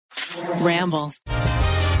Ramble.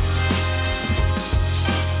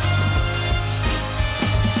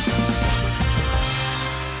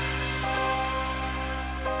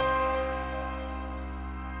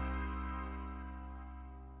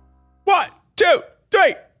 One, two,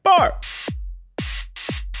 three, four.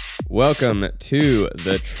 Welcome to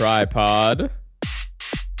the tripod.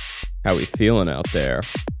 How we feeling out there?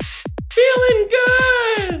 Feeling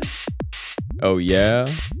good. Oh yeah?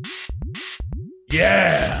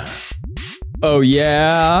 Yeah. Oh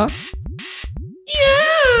yeah?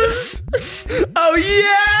 Yeah. Oh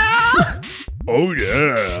yeah! Oh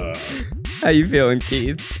yeah. How you feeling,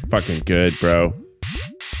 Keith? Fucking good, bro.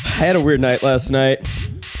 I had a weird night last night.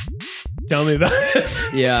 Tell me about it.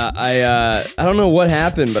 Yeah, I don't know what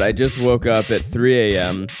happened, but I just woke up at 3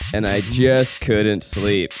 a.m. and I just couldn't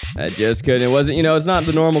sleep. I just couldn't. It wasn't, it's not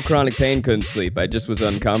the normal chronic pain couldn't sleep. I just was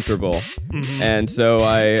uncomfortable. Mm-hmm. And so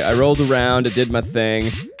I rolled around, I did my thing,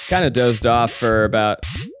 kind of dozed off for about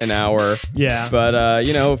an hour. Yeah. But,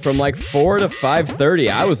 from like 4 to 5:30,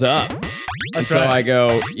 I was up. And so I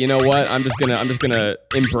go, you know what? I'm just gonna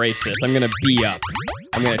embrace this. I'm gonna be up.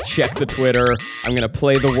 I'm gonna check the Twitter. I'm gonna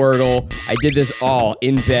play the Wordle. I did this all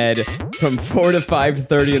in bed from 4 to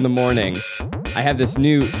 5:30 in the morning. I have this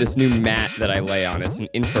new mat that I lay on. It's an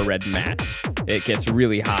infrared mat. It gets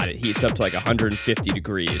really hot. It heats up to like 150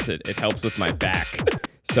 degrees. It helps with my back.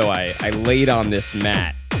 So I laid on this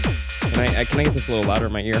mat. Can I get this a little louder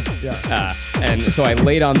in my ear? Yeah. And so I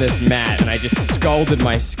laid on this mat and I just scalded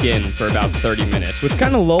my skin for about 30 minutes, which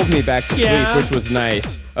kind of lulled me back to sleep, which was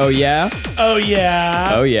nice. Oh yeah? Oh yeah.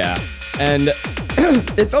 Oh yeah. And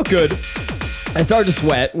it felt good. I started to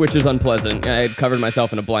sweat, which is unpleasant. I had covered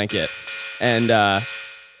myself in a blanket. And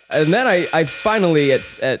then I finally, at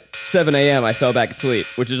 7 a.m., I fell back asleep,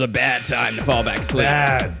 which is a bad time to fall back asleep.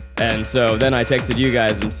 Bad. And so then I texted you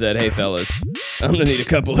guys and said, hey, fellas, I'm going to need a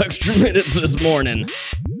couple extra minutes this morning.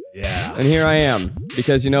 Yeah. And here I am.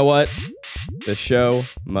 Because you know what? The show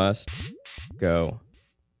must go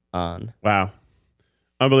on. Wow.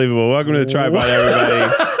 Unbelievable. Welcome to the tripod,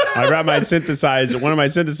 everybody. I brought my synthesizer, one of my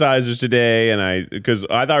synthesizers today, and because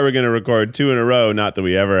I thought we were going to record 2 in a row. Not that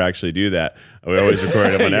we ever actually do that. We always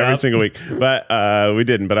record them on every single week, but we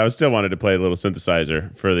didn't. But I still wanted to play a little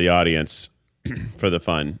synthesizer for the audience, for the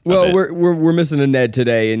fun. Well, we're missing a Ned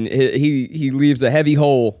today, and he leaves a heavy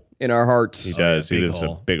hole in our hearts. He does. He leaves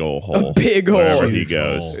a big old hole. A big hole. Wherever he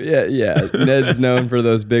goes. Hole. Yeah. Ned's known for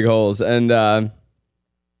those big holes, and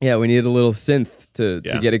we need a little synth to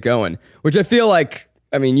get it going. Which I feel like.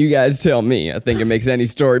 I mean, you guys tell me. I think it makes any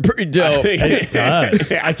story pretty dope. It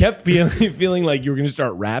does. I kept feeling like you were going to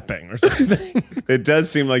start rapping or something. It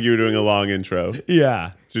does seem like you were doing a long intro.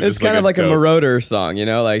 Yeah. It's kind of like a Marauder song,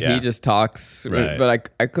 Like Yeah. he just talks, Right. but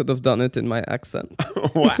I could have done it in my accent.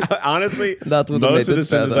 Wow. Honestly, That would have most of made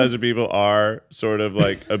the it better. synthesizer people are sort of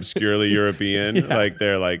like obscurely European. Yeah. Like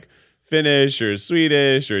they're like Finnish or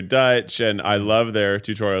Swedish or Dutch, and I love their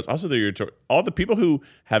tutorials. Also, all the people who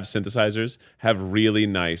have synthesizers have really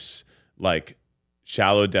nice, like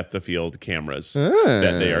shallow depth of field cameras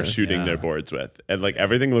that they are shooting their boards with, and like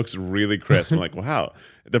everything looks really crisp. I'm like, wow,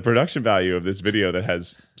 the production value of this video that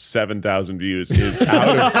has 7,000 views is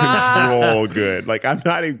out of control. Good. Like I'm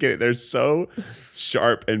not even kidding. They're so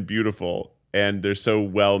sharp and beautiful, and they're so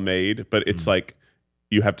well made. But it's like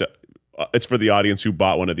you have to. It's for the audience who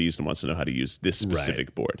bought one of these and wants to know how to use this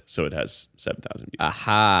specific board. So it has 7,000 views.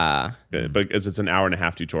 Aha. But because it's an hour and a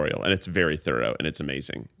half tutorial and it's very thorough and it's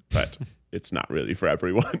amazing, but it's not really for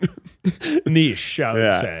everyone. Niche, I would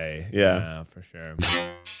Yeah. say. Yeah. For sure.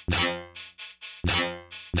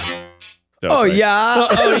 Oh yeah.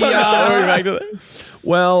 Oh yeah.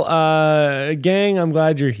 Well, gang, I'm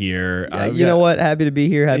glad you're here. You know what? Happy to be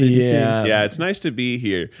here. Happy to be seen. Yeah, it's nice to be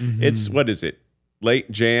here. It's, what is it?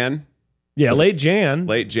 Late Jan? Yeah, late Jan.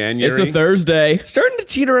 Late January? It's a Thursday. Starting to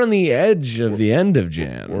teeter on the edge of the end of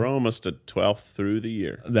Jan. We're almost a 12th through the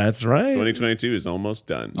year. That's right. 2022 is almost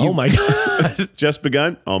done. Oh my God. Just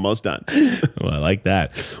begun, almost done. Well, I like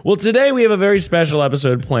that. Well, today we have a very special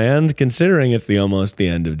episode planned, considering it's almost the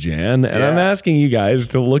end of Jan, and I'm asking you guys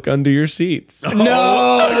to look under your seats.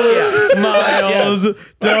 No, Miles,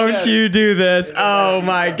 don't you do this? Oh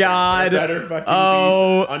my God. Better fucking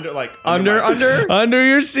Oh. under Under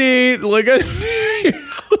your seat. Look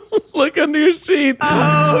under your seat.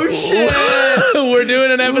 Oh shit. We're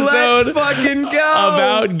doing an episode Let's fucking go.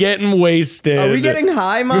 about getting wasted. Are we getting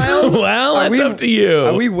high, Miles? Well, Are that's we- up to you.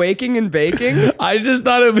 Are we waking and baking? I just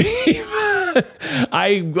thought it'd be.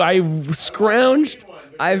 I scrounged.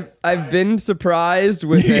 I've been surprised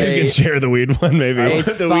with You guys can a share the weed one, maybe.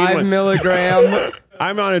 5 milligram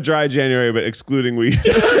I'm on a dry January, but excluding weed.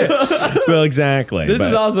 Well, exactly. This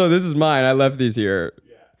but- is mine. I left these here.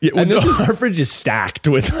 Yeah, And this our fridge is stacked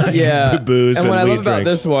with like Yeah. booze and and what I weed love about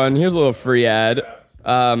drinks. this one, here's a little free ad. Is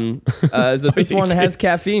that this one has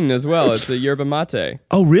caffeine as well. It's a yerba mate.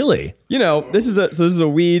 Oh, really? You know, this is a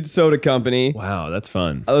weed soda company. Wow, that's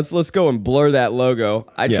fun. Let's go and blur that logo.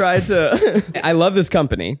 I tried to. I love this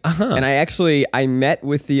company, and I met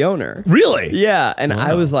with the owner. Really? Yeah, and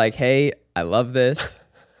I was like, "Hey, I love this.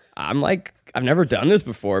 I've never done this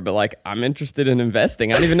before, but like, I'm interested in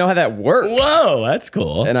investing. I don't even know how that works." Whoa, that's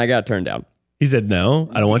cool. And I got turned down. He said, no,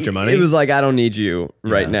 I don't want your money. It was like, "I don't need you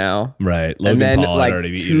right now." right. Logan And then, Paul had like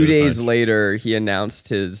already beat you 2 to the days punch. later, he announced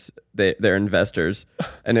their investors,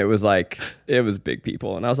 and it was big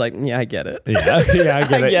people, and I was like, "Yeah, I get it." Yeah, I get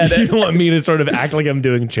I it. get You it. don't want me to sort of act like I'm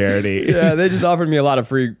doing charity. Yeah, they just offered me a lot of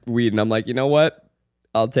free weed, and I'm like, you know what?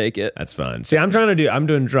 I'll take it. That's fun. See, I'm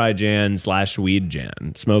doing dry Jan / weed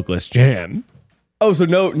Jan, smokeless Jan. Oh, so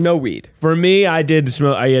no weed. For me, I did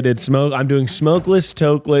smoke. I'm doing smokeless,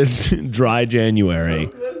 tokeless, dry January.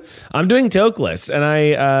 I'm doing tokeless, and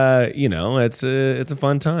it's a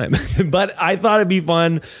fun time. But I thought it'd be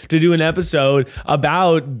fun to do an episode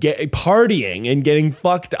about partying and getting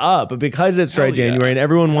fucked up because it's dry January, and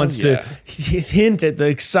everyone wants to hint at the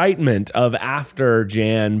excitement of after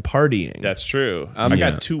Jan partying. That's true. I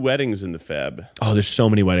Yeah. got 2 weddings in the Feb. Oh, there's so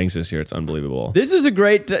many weddings this year. It's unbelievable. This is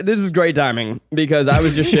great timing because I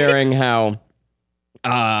was just sharing how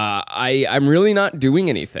I'm really not doing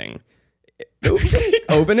anything.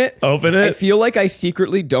 Open it. Open it. I feel like I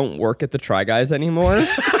secretly don't work at the Try Guys anymore.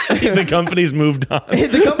 The company's moved on.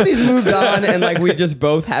 The company's moved on, and like we just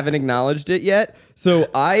both haven't acknowledged it yet. So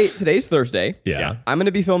today's Thursday. Yeah. I'm going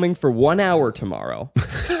to be filming for 1 hour tomorrow.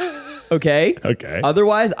 Okay. Okay.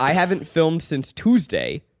 Otherwise, I haven't filmed since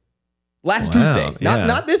Tuesday. Last Wow, Tuesday. yeah.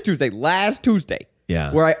 Not this Tuesday. Last Tuesday.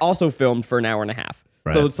 Yeah. Where I also filmed for an hour and a half.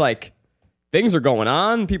 Right. So it's like things are going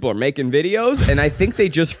on. People are making videos, and I think they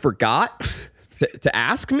just forgot to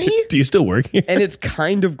ask me. Do you still work here? And it's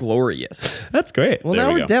kind of glorious. That's great. Well, There now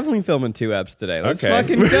we we're go. definitely filming 2 eps today. Let's Okay.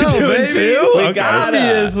 fucking We're go, doing baby. 2? We Okay. got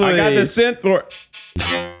Obviously. I got the synth.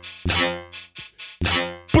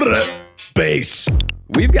 Bass.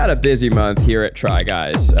 We've got a busy month here at Try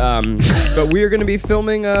Guys, but we are going to be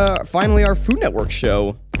filming finally our Food Network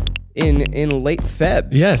show in late Feb.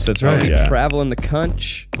 Yes, that's right. We'll be Yeah. traveling the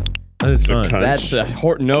Cunch. That is fun. cunt. That's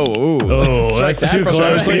no. Ooh, Oh, let's that's strike too that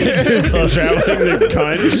close. from right Too close. Traveling the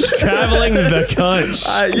cunt. Traveling the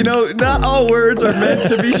cunch. not all words are meant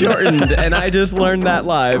to be shortened, and I just learned that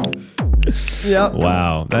live. Yep.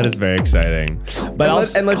 Wow, that is very exciting.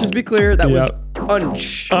 But And let's just be clear, that Yep. was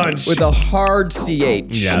unch. Unch. With a hard CH.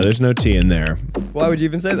 yeah, there's no T in there. Why would you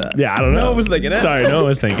even say that? Yeah, I don't know. No one was thinking it. Sorry, no one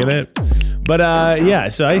was thinking it. But yeah,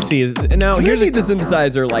 so I see. Now Here's here's the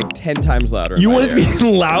synthesizer like 10 times louder. in you my want it to ear. be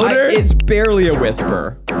louder? It's barely a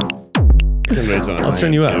whisper. I'll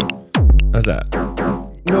turn you up. How's that?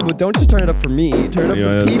 No, but don't just turn it up for me. Turn it You up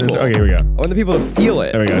wanna for listen people. to- okay, here we go. I want the people to feel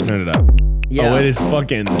it. There we go. Turn it up. Yeah. Oh, it is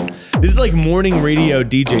fucking. This is like morning radio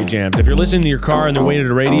DJ jams. If you're listening to your car on the way to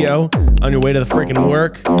the radio, on your way to the freaking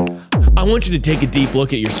work, I want you to take a deep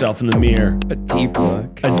look at yourself in the mirror. A deep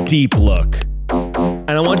look. A deep look. And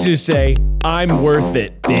I want you to say, I'm worth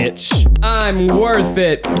it, bitch. I'm worth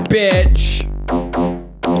it, bitch.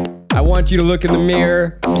 I want you to look in the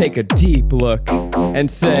mirror, take a deep look, and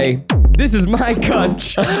say, this is my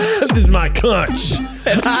cunch, This is my conch.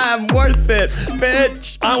 and I'm worth it,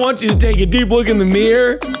 bitch. I want you to take a deep look in the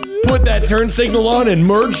mirror, put that turn signal on, and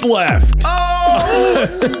merge left.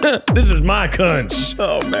 Oh! This is my conch.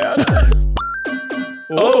 Oh, man.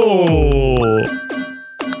 Oh.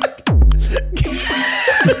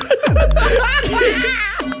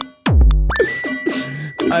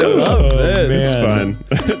 I love this. It's man. fun.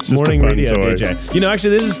 It's just Morning a fun radio toy. DJ. You know,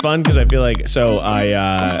 actually, this is fun because I feel like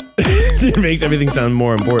it makes everything sound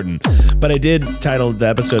more important. But I did title the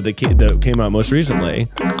episode that came out most recently.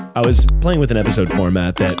 I was playing with an episode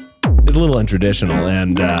format that is a little untraditional,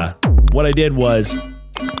 and what I did was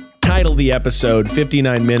title the episode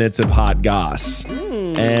 59 Minutes of Hot Goss.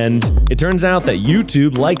 And it turns out that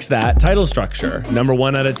YouTube likes that title structure. Number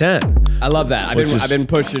 1 out of 10. I love that. I've been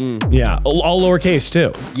pushing. Yeah, all lowercase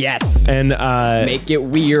too. Yes. And Make it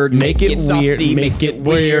weird. Make it weird, saucy, make it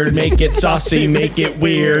weird, make it saucy, make it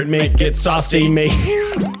weird, make it saucy, make.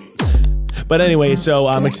 But anyway, so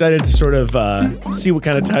I'm excited to sort of see what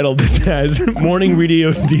kind of title this has. Morning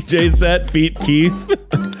radio DJ set, feat Keith.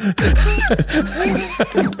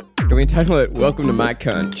 Can we title it "Welcome to My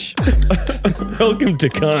Cunch"? Welcome to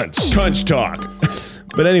Conch. Punch talk.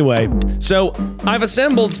 But anyway, so I've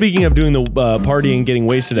assembled, speaking of doing the partying, getting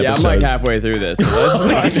wasted Yeah, episode. I'm like halfway through this. So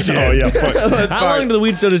let's How long do the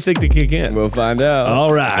weed sodas take to kick in? we'll find out.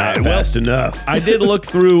 All right. Not fast enough. I did look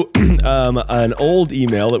through an old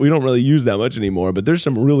email that we don't really use that much anymore, but there's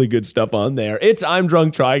some really good stuff on there. It's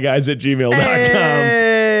imdrunktryguys@gmail.com.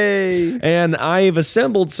 Hey! And I've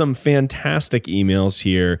assembled some fantastic emails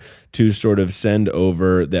here to sort of send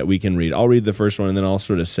over that we can read. I'll read the first one, and then I'll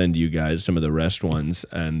sort of send you guys some of the rest ones,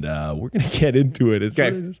 and we're going to get into it. It's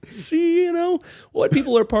Okay. sort of just see, what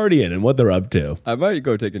people are partying and what they're up to. I might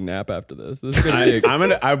go take a nap after this. This is gonna be.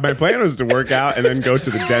 My plan was to work out and then go to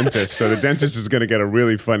the dentist. So the dentist is going to get a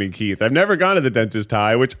really funny Keith. I've never gone to the dentist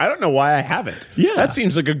high, which I don't know why I haven't. Yeah. That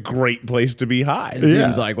seems like a great place to be high.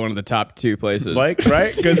 Seems like one of the top 2 places. Like,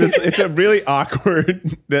 right? Because it's a really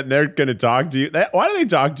awkward that they're going to talk to you. Why do they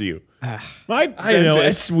talk to you? My I know,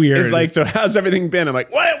 dentist it's weird. is like, so how's everything been? I'm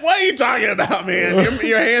like, what are you talking about, man?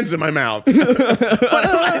 Your hand's in my mouth. What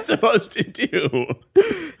am I supposed to do?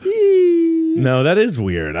 No, that is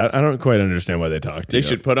weird. I don't quite understand why they talk to They you.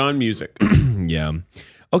 should put on music. Yeah.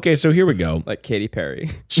 Okay, so here we go. like Katy Perry.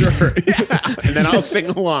 Sure. Yeah. And then I'll sing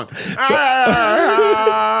along.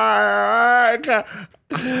 I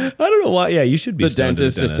don't know why. Yeah, you should be The stoned to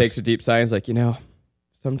dentist just takes a deep sigh and is like,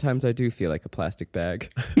 sometimes I do feel like a plastic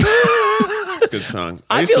bag. Good song.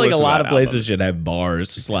 I used feel to like a listen to lot that of places album. should have bars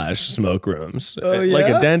 / smoke rooms. Oh, Like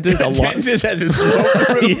yeah? a dentist. A dentist has a smoke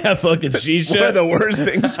room. Yeah, fucking One of shisha. the worst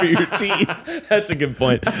things for your teeth. That's a good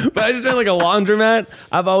point. But I just meant like a laundromat.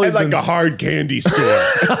 I've always It's like been a hard candy store.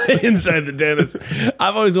 inside the dentist.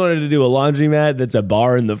 I've always wanted to do a laundromat that's a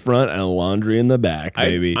bar in the front and a laundry in the back,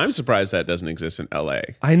 baby. I'm surprised that doesn't exist in LA.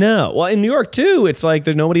 I know. Well, in New York too, it's like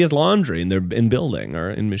there's nobody has laundry and they're in building or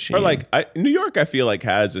in machine. Or like New York, I feel like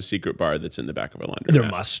has a secret bar that's in the back of a laundry. there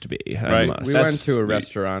must be. Right. Must. We That's went to a sweet.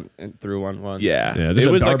 restaurant and through one once. Yeah, Yeah, there's it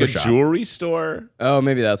a was like barber a shop. jewelry store. Oh,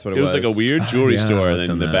 maybe that's what it It was. was like a weird jewelry yeah, store, I've and then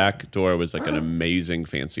done the that. back door was like an amazing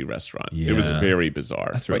fancy restaurant. It was Yeah. very bizarre.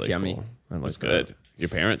 That's Quite really yummy. cool. I It like was that. good. Your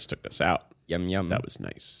parents took us out. Yum, yum. That was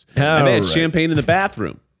nice. All And they had right. champagne in the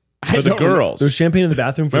bathroom for the don't girls. There's champagne in the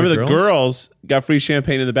bathroom for Remember the the girls got free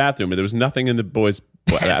champagne in the bathroom, but there was nothing in the boys'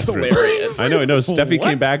 bathroom. hilarious. I know. Steffi What?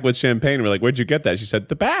 came back with champagne. And we're like, "Where'd you get that?" She said,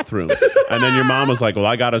 "The bathroom." And then your mom was like, "Well,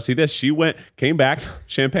 I got to see this." She came back,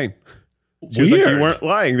 champagne. She was like, Weird. "You weren't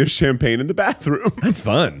lying. There's champagne in the bathroom." That's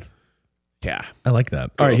fun. Yeah. I like that.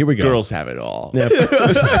 All right, here we go. Girls have it all. Yeah.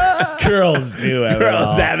 Girls do have it all.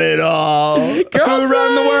 Girls have it all. Girls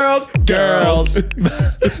around the world. Girls.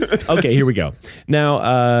 Okay, here we go.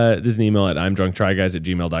 Now, there's an email at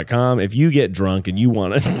imdrunktryguys@gmail.com. If you get drunk and you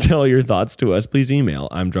want to tell your thoughts to us, please email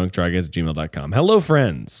imdrunktryguys@gmail.com. Hello,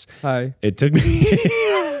 friends. Hi. It took me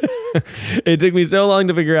it took me so long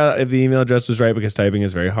to figure out if the email address was right because typing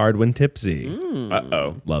is very hard when tipsy.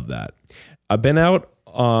 Uh-oh. Love that. I've been out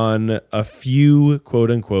on a few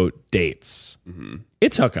quote unquote dates.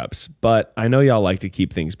 It's hookups, but I know y'all like to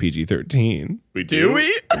keep things PG-13. We do?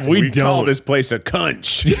 We We call don't. this place a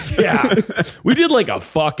cunch. Yeah. We did like a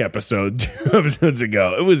fuck episode 2 episodes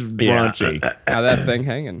ago. It was raunchy. How that thing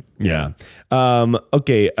hanging? Yeah.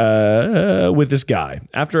 Okay. With this guy,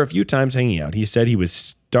 after a few times hanging out, he said he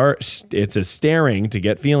was staring to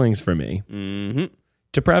get feelings for me. Mm-hmm.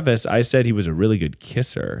 To preface, I said he was a really good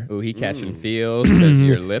kisser. Ooh, he catching feels because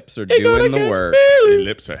your lips are doing the work. Your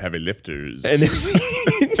lips are heavy lifters. And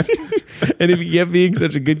if he kept being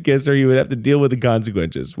such a good kisser, he would have to deal with the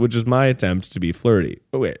consequences, which was my attempt to be flirty.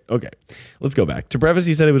 Oh, wait. Okay. Let's go back. To preface,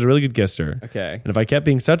 he said he was a really good kisser. Okay. And if I kept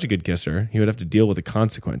being such a good kisser, he would have to deal with the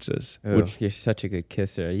consequences. Ooh, Which, you're such a good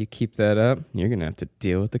kisser. You keep that up, you're going to have to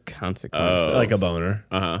deal with the consequences. Oh. like a boner.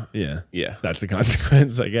 Uh-huh. Yeah. Yeah. That's the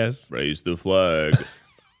consequence, I guess. Raise the flag.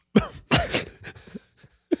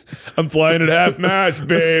 I'm flying at half mast,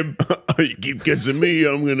 babe. You keep kissing me,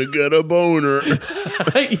 I'm going to get a boner.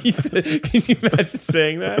 Can you imagine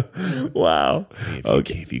saying that? Wow.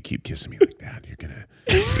 If you keep kissing me like that, you're going to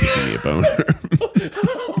give me a boner.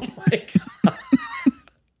 Oh my God.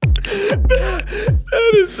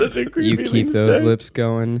 That is such a creepy You thing keep to those say. lips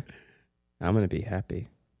going, I'm going to be happy.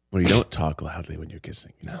 Well, you don't talk loudly when you're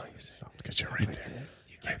kissing. No, because you're right there.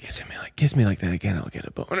 you keep kiss me like that again, I'll get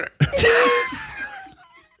a boner.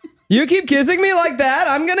 You keep kissing me like that,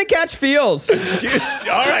 I'm going to catch feels. All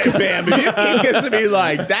right, fam. If you keep kissing me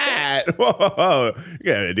like that, whoa, you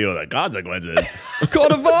got to deal with the consequences.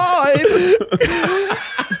 Caught a vibe.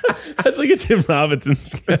 That's like a Tim Robinson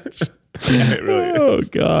sketch. Yeah, it really Oh, is.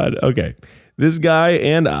 God. Okay. This guy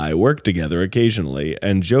and I work together occasionally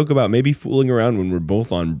and joke about maybe fooling around when we're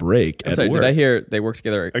both on break I'm at sorry, work. did I hear they work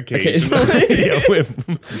together Occasionally. Yeah, I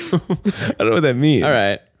don't know what that means. All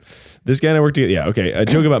right. This guy and I work together. Yeah, okay. A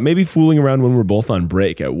joke about maybe fooling around when we're both on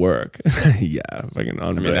break at work. Yeah, fucking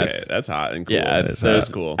on break. That's hot and cool. Yeah, that's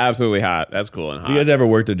cool. Absolutely hot. That's cool and hot. You guys ever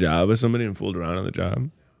worked a job with somebody and fooled around on the job?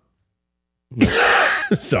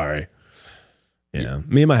 Sorry. Yeah.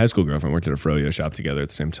 Me and my high school girlfriend worked at a froyo shop together at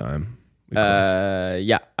the same time.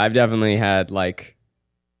 Yeah, I've definitely had like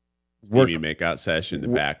Maybe make out session in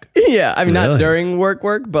the back. Yeah, I mean Really? not during work,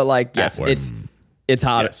 but like yes, Afterwards. it's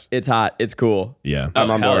hot. Yes. It's hot. It's cool. Yeah. I'm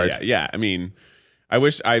on Hell board. Yeah. I mean, I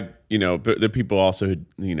wish but the people also who,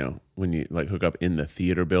 when you like hook up in the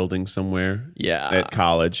theater building somewhere. Yeah. At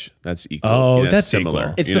college, that's equal. Oh, that's that's similar.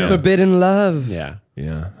 equal. It's the forbidden love. Yeah.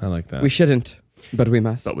 Yeah, I like that. We shouldn't, but we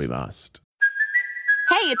must. But we lost.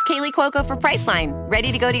 Hey, it's Kaylee Cuoco for Priceline.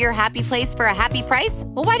 Ready to go to your happy place for a happy price?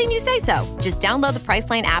 Well, why didn't you say so? Just download the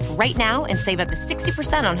Priceline app right now and save up to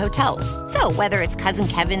 60% on hotels. So whether it's Cousin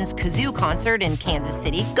Kevin's Kazoo Concert in Kansas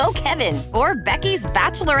City, go Kevin, or Becky's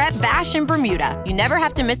Bachelorette Bash in Bermuda, you never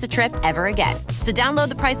have to miss a trip ever again. So download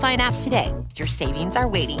the Priceline app today. Your savings are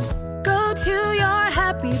waiting. Go to your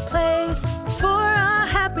happy place for a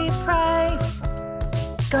happy price.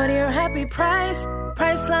 Go to your happy price,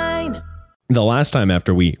 Priceline. The last time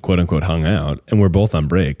after we quote unquote hung out and we're both on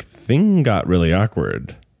break, thing got really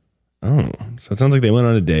awkward. Oh, so it sounds like they went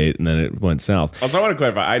on a date and then it went south. Also, I want to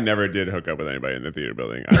clarify, I never did hook up with anybody in the theater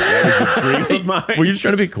building. That was a dream of mine. Were you just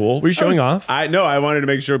trying to be cool? Were you showing off? I wanted to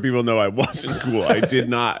make sure people know I wasn't cool. I did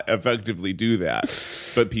not effectively do that,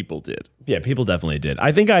 but people did. Yeah, people definitely did.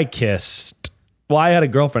 I think I kissed. Well, I had a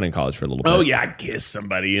girlfirlriend in college for a little bit. Oh yeah, I kissed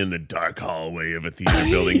somebody in the dark hallway of a theater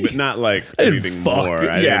building, but not like didn't anything fuck, more.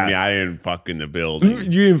 I didn't fuck in the building. You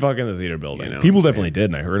didn't fuck in the theater building. You know People what I'm definitely did,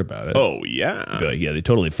 and I heard about it. Oh yeah. But yeah, they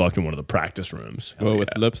totally fucked in one of the practice rooms. Well, with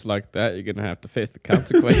lips like that, you're gonna have to face the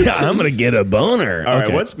consequences. Yeah, I'm gonna get a boner. All right,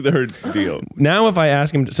 Okay. what's her deal? Now if I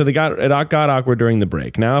ask him, so it got awkward during the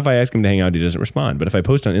break. Now if I ask him to hang out, he doesn't respond. But if I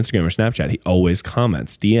post on Instagram or Snapchat, he always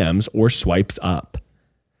comments, DMs, or swipes up.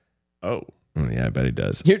 Oh, Oh, yeah, I bet he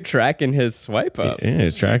does. You're tracking his swipe up. Yeah,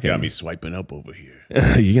 he's tracking. got me swiping up over here.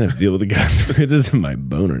 You're gonna have to deal with the consequences of my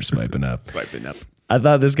boner swiping up. Swiping up. I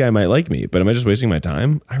thought this guy might like me, but am I just wasting my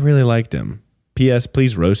time? I really liked him. P.S.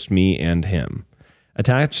 Please roast me and him.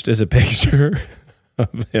 Attached is a picture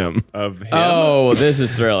of him. Of him. Oh, this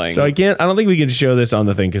is thrilling. So I don't think we can show this on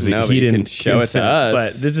the thing because No, but he you didn't can show it to consent, us.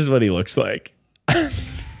 But this is what he looks like.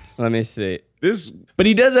 Let me see. But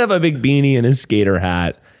he does have a big beanie and his skater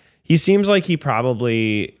hat. He seems like he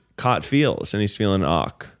probably caught feels and he's feeling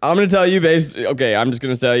awk. I'm gonna tell you I'm just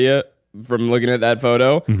gonna tell you from looking at that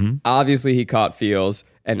photo. Obviously, he caught feels,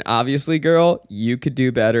 and obviously, girl, you could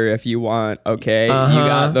do better if you want. Okay, you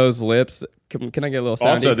got those lips. Can I get a little soundy?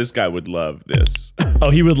 Also, this guy would love this. Oh,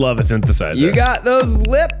 he would love a synthesizer. You got those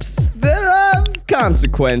lips that have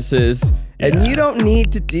consequences, and you don't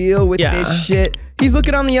need to deal with this shit. He's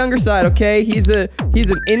looking on the younger side, okay? He's an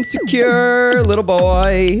insecure little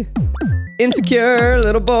boy. Insecure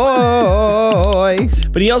little boy.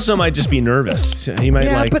 But he also might just be nervous. He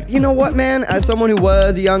might But you know what, man? As someone who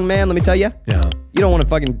was a young man, let me tell you. Yeah. You don't want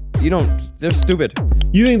to they're stupid.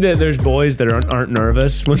 You think that there's boys that aren't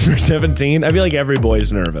nervous when they're 17? I feel like every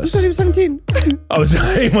boy's nervous. He was 17. Oh,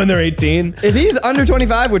 sorry, when they're 18? If he's under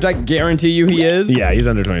 25, which I guarantee you he is, Yeah, he's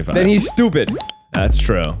under 25. then he's stupid. That's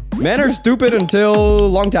true. Men are stupid until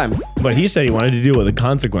long time. But he said he wanted to deal with the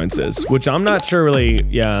consequences, which I'm not sure really.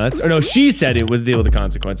 Yeah, she said it would deal with the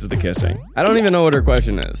consequences of the kissing. I don't even know what her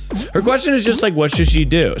question is. Her question is just like, what should she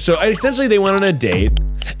do? So essentially, they went on a date.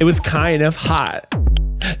 It was kind of hot.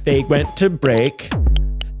 They went to break.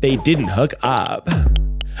 They didn't hook up.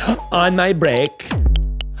 On my break,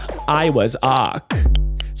 I was awk.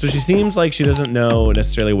 So she seems like she doesn't know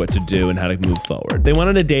necessarily what to do and how to move forward. They went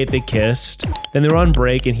on a date, they kissed, then they were on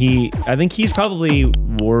break, and I think he's probably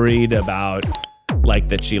worried about like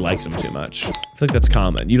that she likes him too much. I feel like that's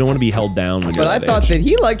common. You don't want to be held down when you're But I that thought age. that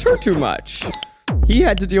he liked her too much. He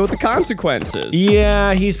had to deal with the consequences.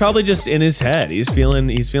 Yeah, he's probably just in his head. He's feeling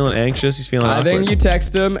anxious. He's feeling I awkward. think you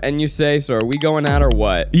text him and you say, so are we going out or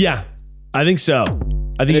what? Yeah, I think so.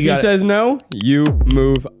 I think And if you he got says no, you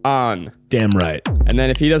move on. damn right. And then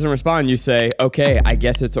if he doesn't respond, you say, okay, I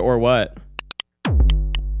guess it's or what?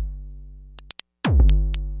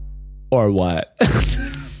 Or what?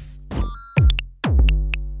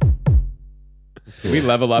 We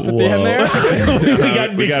level up at the end there? we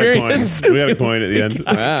got We got a coin. experience. We got a coin at the end.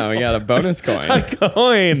 Wow, we got a bonus coin.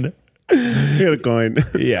 Coin. You got a coin.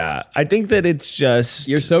 Yeah, I think that it's just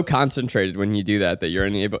You're so concentrated when you do that you're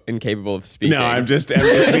incapable of speaking. No, it's me,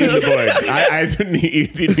 the boy. I didn't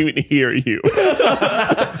even hear you.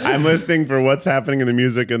 I'm listening for what's happening in the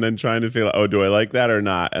music and then trying to feel, oh, do I like that or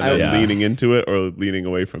not? And then leaning into it or leaning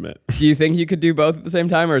away from it. Do you think you could do both at the same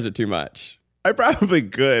time, or is it too much? I probably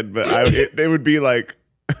could, but they would be like,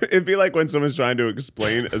 it'd be like when someone's trying to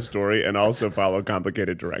explain a story and also follow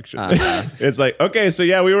complicated directions. It's like, okay, so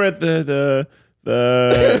yeah, we were at the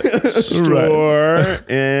store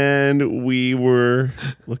and we were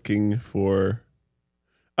looking for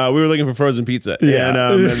frozen pizza. Yeah.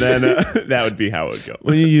 And then that would be how it would go.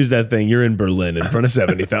 when you use that thing, you're in Berlin in front of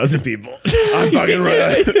 70,000 people. I'm fucking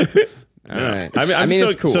right. All right. I mean,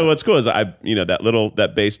 it's cool. So what's cool is that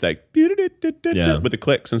bass that Yeah. with the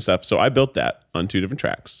clicks and stuff. So I built that on 2 different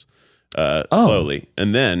tracks slowly,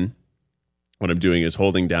 and then what I'm doing is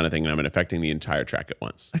holding down a thing and I'm affecting the entire track at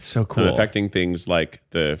once. That's so cool. I'm affecting things like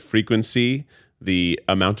the frequency, the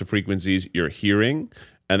amount of frequencies you're hearing.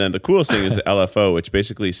 And then the coolest thing is the LFO, which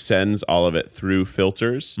basically sends all of it through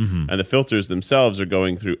filters. And the filters themselves are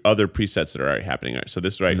going through other presets that are already happening. So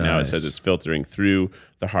this now, it Nice. says it's filtering through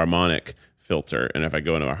the harmonic filter. And if I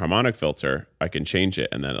go into a harmonic filter, I can change it.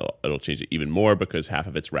 And then it'll change it even more because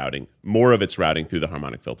more of it's routing through the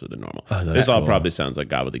harmonic filter than normal. This all probably sounds like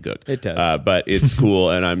gobbledygook. It does. But it's cool.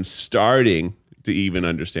 And I'm starting to even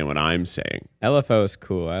understand what I'm saying. LFO is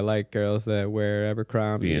cool. I like girls that wear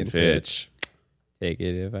Abercrombie And Fitch. Take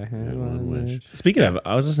it if I had one wish. Speaking of,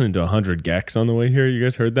 I was listening to 100 Gex on the way here. You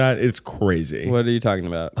guys heard that? It's crazy. What are you talking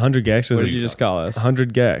about? 100 Gex is What did you just call us?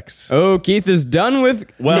 100 Gex. Oh, Keith is done with.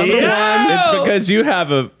 Well, No! it's because you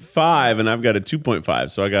have a 5 and I've got a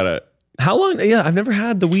 2.5. So I got to, How long? Yeah, I've never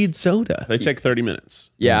had the weed soda. they take 30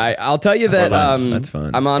 minutes. Yeah, I'll tell you that. That's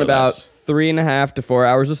fun. I'm on Or about less. 3.5 to 4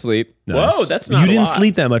 hours of sleep. Nice. Whoa, that's not You a didn't lot.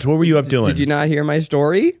 sleep that much. What were you up doing? Did you not hear my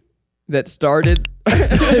story that started?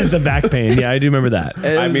 The back pain. Yeah, I do remember that.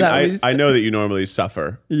 I Is mean, that what you I know that you normally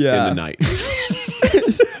suffer Yeah. in the night.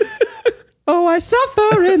 Oh, I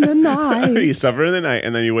suffer in the night. You suffer in the night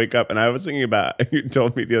and then you wake up. And I was thinking about, you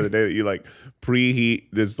told me the other day that you like preheat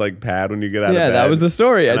this like pad when you get out of bed. Yeah, that was the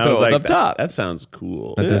story I And was told like, up top. that sounds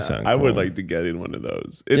cool. That does sound I would cool. like to get in one of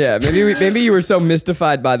those. Yeah, maybe you were so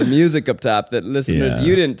mystified by the music up top that listeners, Yeah.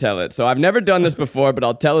 you didn't tell it. So I've never done this before, but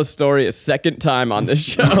I'll tell a story a second time on this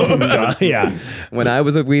show. Yeah. When I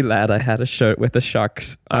was a wee lad, I had a shirt with the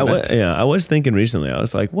sharks. I was thinking recently. I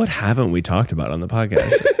was like, what haven't we talked about on the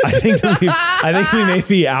podcast? I think we may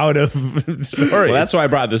be out of stories. Well, that's why I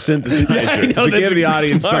brought the synthesizer I know, to that's give the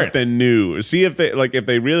audience smart. something new. See if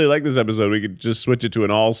they really like this episode, we could just switch it to an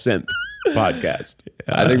all synth podcast.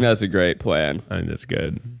 I think that's a great plan. I think that's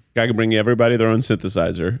good. I can bring everybody their own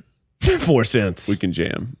synthesizer. 4 cents. We can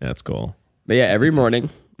jam. That's cool. But yeah, every morning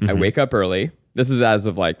I wake up early. This is as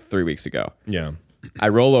of like 3 weeks ago. Yeah. I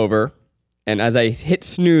roll over, and as I hit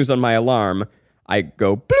snooze on my alarm, I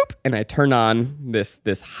go bloop, and I turn on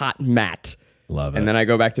this hot mat. Love it. And then I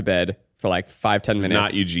go back to bed for like 5-10 minutes.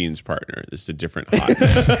 Not Eugene's partner. This is a different hot.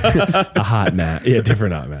 a hot mat. Yeah,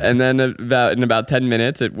 different hot mat. And then in about 10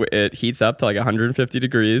 minutes, it heats up to like 150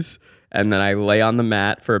 degrees. And then I lay on the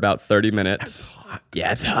mat for about 30 minutes.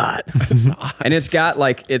 Yeah, it's hot. And it's got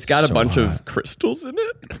So a bunch hot. of crystals in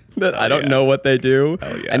it that I don't know what they do.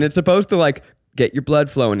 Hell yeah. And it's supposed to like get your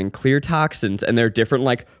blood flowing and clear toxins. And they're different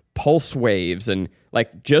like pulse waves and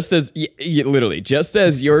like just as literally just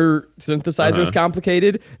as your synthesizer is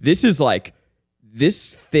complicated, this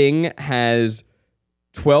thing has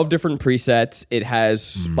 12 different presets. It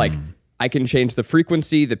has like I can change the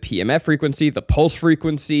frequency, the PMF frequency, the pulse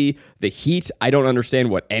frequency, the heat. I don't understand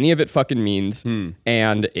what any of it fucking means,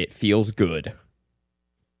 and it feels good.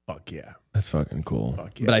 Fuck yeah. That's fucking cool.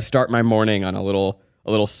 Fuck yeah. But I start my morning on a little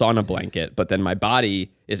sauna blanket, but then my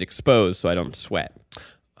body is exposed so I don't sweat.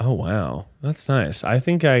 Oh wow, that's nice. I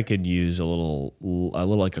think I could use a little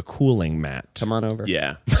like a cooling mat. Come on over.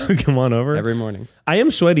 Yeah. Come on over. Every morning. I am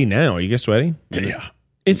sweaty now. Are you guys sweaty? Yeah.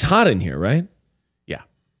 It's hot in here, right? Yeah.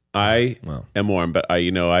 I Wow. am warm, but I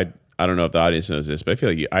don't know if the audience knows this, but I feel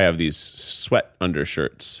like I have these sweat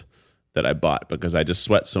undershirts that I bought because I just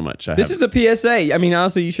sweat so much. This is a PSA. I mean,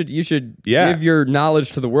 honestly, you should Yeah. give your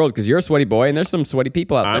knowledge to the world because you're a sweaty boy and there's some sweaty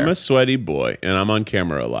people out I'm there. a sweaty boy and I'm on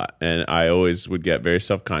camera a lot. And I always would get very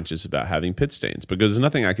self-conscious about having pit stains because there's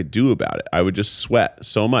nothing I could do about it. I would just sweat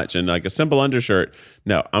so much. And like a simple undershirt,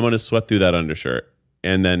 no, I'm going to sweat through that undershirt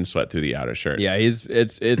and then sweat through the outer shirt. Yeah, it's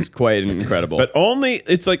quite incredible. But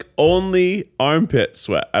it's like only armpit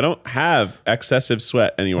sweat. I don't have excessive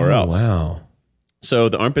sweat anywhere else. Wow. So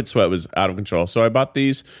the armpit sweat was out of control. So I bought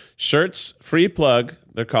these shirts, free plug.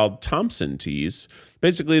 They're called Thompson tees.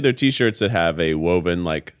 Basically, they're t-shirts that have a woven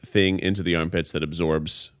like thing into the armpits that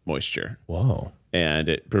absorbs moisture. Whoa. And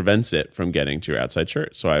it prevents it from getting to your outside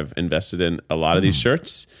shirt. So I've invested in a lot of these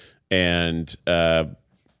shirts, and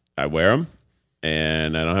I wear them,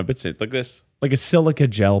 and I don't have bit stains like this. Like a silica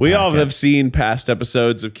gel. We all packet. have seen past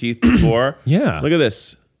episodes of Keith before. Yeah. Look at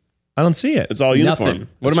this. I don't see it. It's all uniform. Nothing.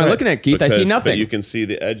 What am I looking at, Keith? I see nothing. But you can see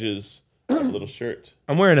the edges of the little shirt.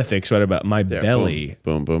 I'm wearing a thick sweater, but my There, belly,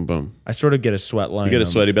 Boom, boom, boom. I sort of get a sweat line. You get a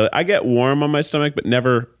on- sweaty belly. I get warm on my stomach, but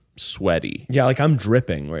never sweaty. Yeah, like I'm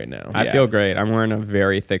dripping right now. I feel great. I'm wearing a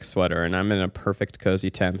very thick sweater, and I'm in a perfect cozy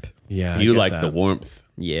temp. Yeah. I You get like that. the warmth.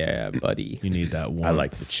 Yeah, buddy. You need that warmth. I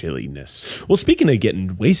like the chilliness. Well, speaking of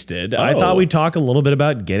getting wasted, I thought we'd talk a little bit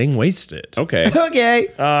about getting wasted. Okay. Okay.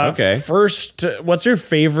 Okay. First, what's your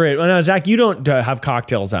favorite? Well, no, Zach, you don't have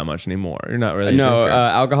cocktails that much anymore. You're not really a No, drinker.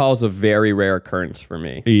 alcohol is a very rare occurrence for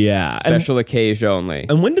me. Yeah. Special occasion only.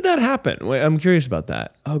 And when did that happen? I'm curious about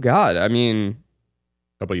that. Oh God, I mean,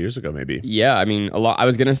 A couple years ago, maybe. yeah, I mean, a lot. I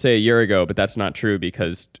was gonna say a year ago, but that's not true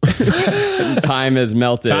because time has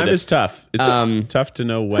melted. Time is tough. It's Um, tough to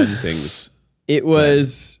know when things. It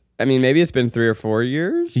was. I mean, maybe it's been 3 or 4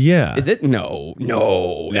 years. Yeah. Is it? No.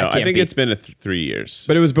 No, that I can't think be. it's been 3 years.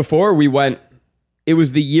 But it was before we went. It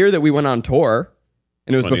was the year that we went on tour,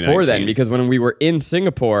 and it was before then 2019. because when we were in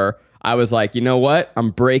Singapore, I was like, you know what?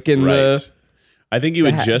 I'm breaking the. I think you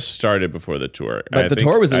had That- just started before the tour. But I the think-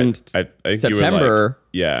 tour was in I think September. You were like,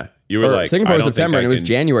 yeah, you were Or like Singapore I was don't think September, I and it was can-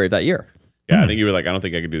 January of that year. Yeah, I think you were like, I don't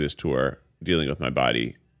think I could do this tour dealing with my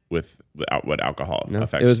body without what alcohol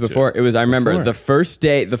affects. It was to before. It was. I remember Before. the first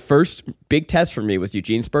day. The first big test for me was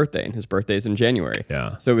Eugene's birthday, and his birthday is in January.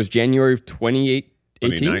 Yeah. So it was January of 2018?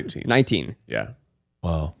 2019. 19. Yeah.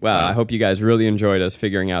 Wow. Wow. I hope you guys really enjoyed us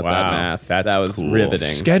figuring out that Wow, math. that's that was cool. riveting.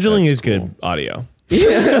 Scheduling That's is good audio.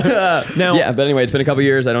 Now, Yeah, but anyway, it's been a couple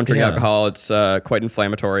years. I don't drink Yeah. alcohol. It's quite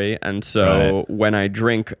inflammatory, and so when I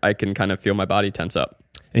drink, I can kind of feel my body tense up.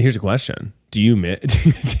 and here's a question. Do you miss?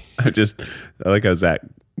 I like how Zach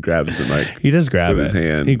grabs the mic. He does grab With it. his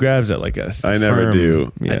hand. He grabs it like a. I never firm-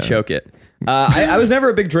 do. Yeah. I choke it. I was never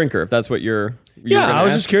a big drinker. If that's what you're Yeah, gonna I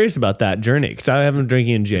was ask. just curious about that journey because I haven't been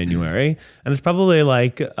drinking in January, and it's probably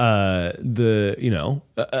like a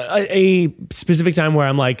specific time where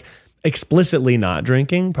I'm like explicitly not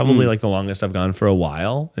drinking. Probably like the longest I've gone for a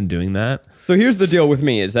while, and doing that. So here's the deal with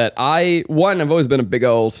me is that I've always been a big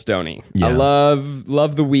old stony. Yeah. I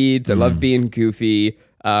love the weeds. I love being goofy.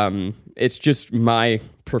 It's just my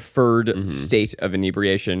preferred state of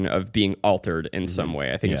inebriation, of being altered in some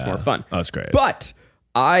way. I think it's Yeah. more fun. Oh, that's great. But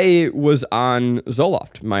I was on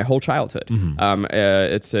Zoloft my whole childhood.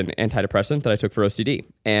 It's an antidepressant that I took for OCD.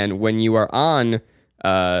 And when you're on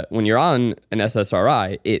an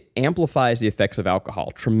SSRI, it amplifies the effects of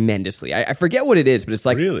alcohol tremendously. I forget what it is, but it's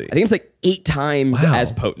like Really? I think it's like 8 times Wow.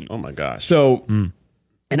 as potent. Oh my gosh. So,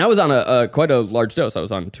 and I was on a quite a large dose. I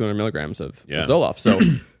was on 200 milligrams of Yeah. Zoloft. So,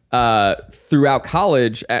 throughout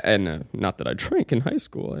college, and not that I drank in high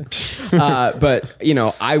school, but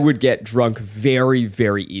I would get drunk very,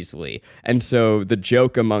 very easily. And so the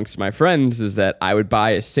joke amongst my friends is that I would buy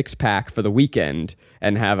a 6-pack for the weekend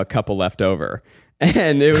and have a couple left over.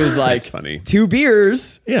 And it was like funny. 2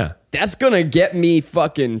 beers. Yeah. That's gonna get me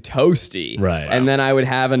fucking toasty. Right. And then I would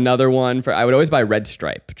have another one I would always buy Red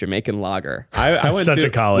Stripe, Jamaican lager. I went such through,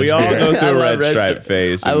 a college We all beer. go I through a love red Red stripe Stripe.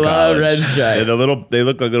 phase. I in love college. Red Stripe. Yeah, they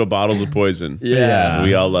look like little bottles of poison. Yeah.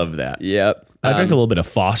 We all love that. Yep. I drank a little bit of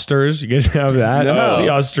Foster's. You guys have that? No. It's the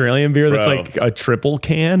Australian beer that's Bro. like a triple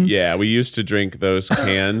can. Yeah, we used to drink those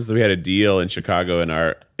cans. We had a deal in Chicago in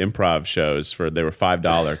our improv shows they were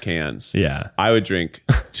 $5 cans. Yeah. I would drink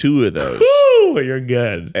 2 of those Ooh, you're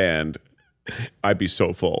good. and I'd be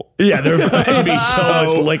so full. Yeah, there'd be so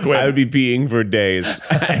much liquid. I would be peeing for days.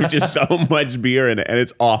 I have just so much beer in it, and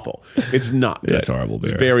it's awful. It's not good. It's horrible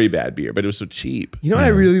beer. It's very bad beer, but it was so cheap. You know what I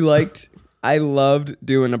really liked? I loved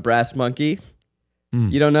doing a Brass Monkey.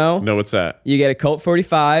 You don't know? No, what's that? You get a Colt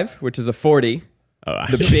 45, which is a 40. Oh,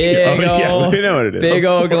 The big old, we know what it is. big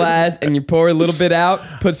old glass, and you pour a little bit out,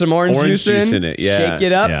 put some orange juice in it, yeah. shake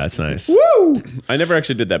it up. Yeah, it's nice. Woo! I never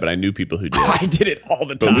actually did that, but I knew people who did. I did it all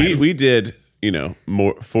the But time. we did,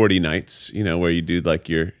 more 40 nights, where you do like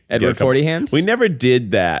your Edward get a couple- 40 hands? We never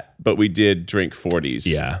did that, but we did drink 40s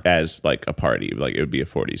Yeah. as like a party. Like it would be a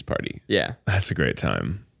 40s party. Yeah. That's a great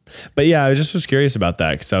time. But yeah, I just was curious about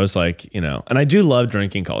that because I was like, and I do love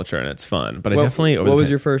drinking culture and it's fun. But I definitely What was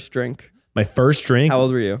your first drink? My first drink. How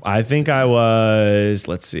old were you? I think I was,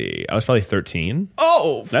 let's see, I was probably 13.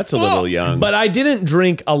 Oh, That's a little young. But I didn't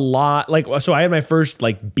drink a lot. Like, so I had my first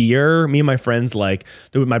like beer. Me and my friends, like,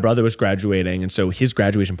 my brother was graduating, and so his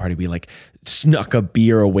graduation party, we like snuck a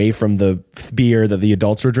beer away from the beer that the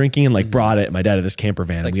adults were drinking and like brought it. My dad had this camper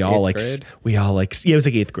van, and we all like, grade? yeah, it was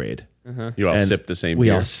like 8th grade. you all And sipped the same we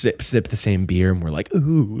beer. all sip the same beer, and we're like,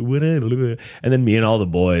 ooh, whatever. And then me and all the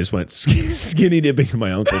boys went skinny dipping in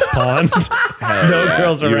my uncle's pond. No yeah.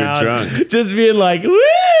 girls You were around, drunk. just being like, woo!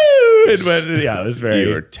 Yeah, it was very. You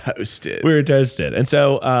were toasted. We were toasted. And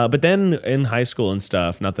so, but then in high school and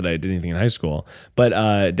stuff, not that I did anything in high school, but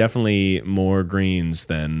definitely more greens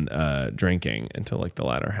than drinking until like the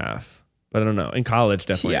latter half. But I don't know. In college,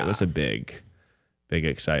 definitely it was a big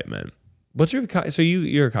excitement. What's your so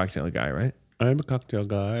you're a cocktail guy, right? I'm a cocktail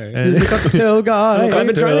guy. Cocktail guy. I've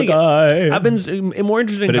been trying to guy. I've been more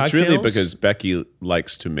interested in But cocktails. it's really because Becky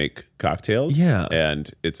likes to make cocktails. Yeah. And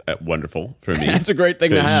it's wonderful for me. That's a great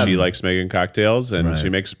thing to 'Cause have. She likes making cocktails, and Right. she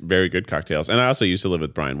makes very good cocktails. And I also used to live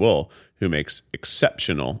with Brian Wool, who makes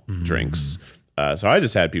exceptional drinks. So I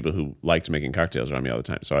just had people who liked making cocktails around me all the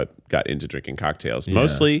time. So I got into drinking cocktails.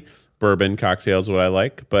 Mostly bourbon cocktails, what I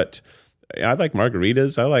like. But I like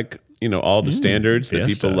margaritas. I like, all the standards that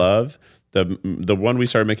Fiesta. people love. The one we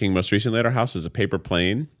started making most recently at our house is a paper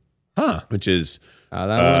plane, Which is All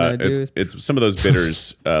I wanna do is- it's some of those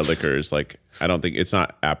bitters liquors. Like I don't think it's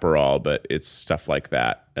not Aperol, but it's stuff like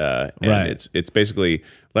that. And Right. it's basically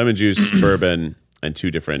lemon juice, bourbon, and 2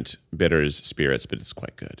 different bitters, spirits. But it's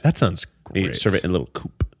quite good. that sounds You great. serve it in a little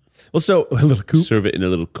coupe. Well, so a little coupe. Serve it in a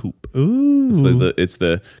little coupe. Ooh. It's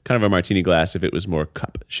the kind of a martini glass if it was more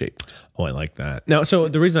cup shaped. Oh, I like that. Now, so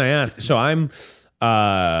the reason I asked, so I'm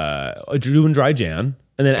doing dry Jan,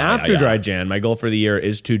 and then after dry Jan, my goal for the year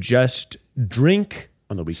is to just drink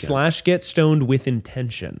On the weekends. / get stoned with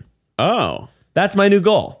intention. Oh, That's my new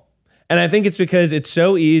goal. And I think it's because it's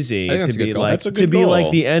so easy I think to that's a good be goal. like That's a to good be like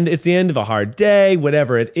goal. the end. It's the end of a hard day,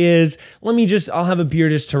 whatever it is. I'll have a beer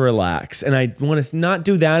just to relax, and I want to not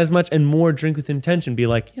do that as much and more drink with intention. Be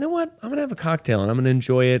like, you know what? I'm gonna have a cocktail and I'm gonna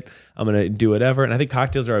enjoy it. I'm gonna do whatever. And I think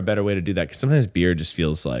cocktails are a better way to do that because sometimes beer just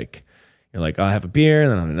feels like you're like, oh, I have a beer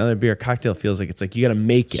and then I'll have another beer. Cocktail feels like it's like you got to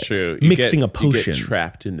make it. it's true. Mixing a You potion. get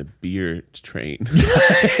trapped in the beer train.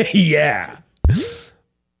 Yeah.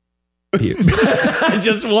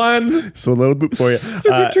 Just one. So a little bit for you,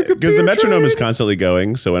 because the metronome is constantly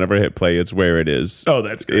going. So whenever I hit play, it's where it is. Oh,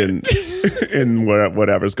 that's great. in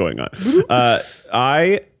whatever's going on.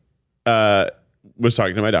 I was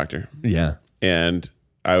talking to my doctor, Yeah. and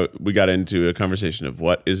we got into a conversation of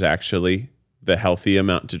what is actually the healthy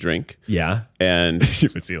amount to drink. Yeah. And You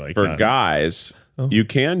would see like for that. guys, you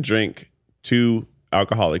can drink 2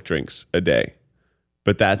 alcoholic drinks a day,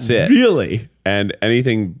 but that's it. Really? And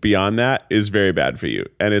anything beyond that is very bad for you.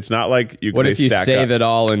 And it's not like you can What if you stack save up. it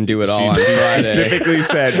all and do it all on She Friday? specifically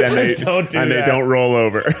said, and they Don't do and that. they don't roll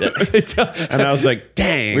over. And I was like,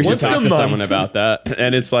 dang. We should Once a talk to month. someone about that.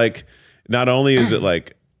 And it's like, not only is it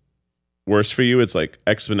like worse for you, it's like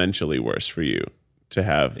exponentially worse for you to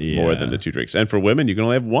have more than the 2 drinks. And for women, you can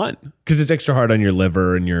only have 1. Because it's extra hard on your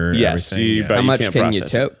liver and your Yes, everything. you- yeah. but How much can't can you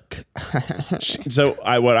process toke? So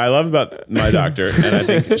what I love about my doctor, and I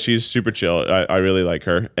think she's super chill. I really like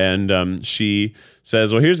her. And she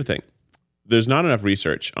says, well, here's the thing. There's not enough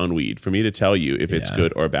research on weed for me to tell you if it's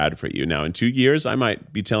good or bad for you. Now, in 2 years, I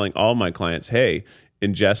might be telling all my clients, hey,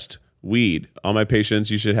 ingest weed. All my patients,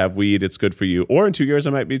 you should have weed. It's good for you. Or in 2 years,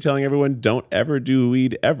 I might be telling everyone, don't ever do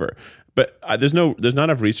weed ever. But there's not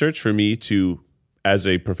enough research for me to, as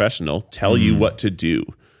a professional, tell you what to do.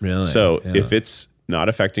 Really? So Yeah. if it's not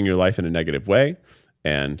affecting your life in a negative way,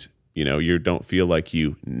 and you don't feel like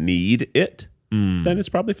you need it, then it's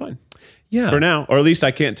probably fine Yeah. for now. Or at least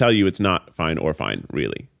I can't tell you it's not fine or fine,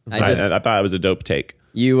 really. I I just- thought it was a dope take.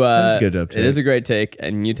 You, is a good job, it is a great take,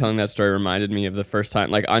 and you telling that story reminded me of the first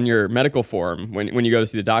time, like on your medical form when you go to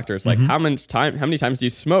see the doctor. It's like how many times do you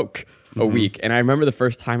smoke a week? And I remember the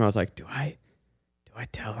first time I was like, do I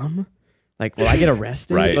tell him? Like, will I get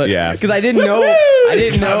arrested? Right, yeah. Because I didn't know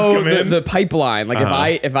Cops come in. the pipeline. Like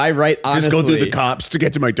if I write honestly, Just go through the cops to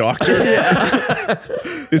get to my doctor.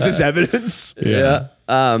 Is this evidence? Yeah.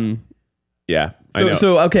 Yeah, I know.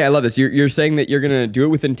 So okay, I love this. You're saying that you're gonna do it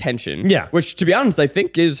with intention. Yeah. Which, to be honest, I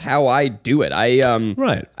think is how I do it.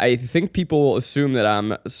 Right. I think people assume that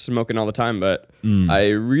I'm smoking all the time, but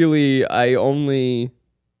I only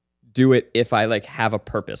do it if I like have a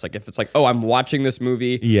purpose. Like if it's like, oh, I'm watching this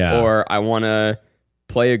movie, Yeah. or I want to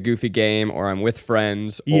play a goofy game, or I'm with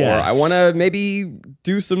friends, Yes. or I want to maybe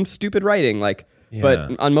do some stupid writing. Like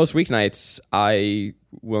But on most weeknights, I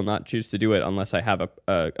will not choose to do it unless I have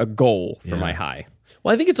a goal for my high.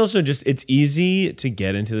 Well, I think it's also just, it's easy to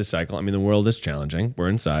get into the cycle. I mean, the world is challenging. We're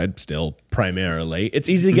inside still primarily. It's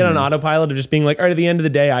easy to get on autopilot of just being like, all right, at the end of the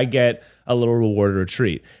day, I get a little reward or a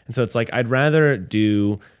treat. And so it's like, I'd rather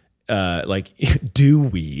do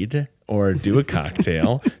weed or do a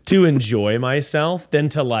cocktail to enjoy myself than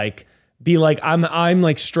to like be like, I'm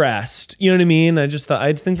like stressed. You know what I mean? I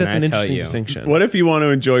think that's an interesting distinction. What if you want to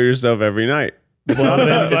enjoy yourself every night? It's not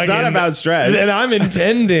about stress. Then I'm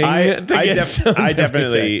intending to get I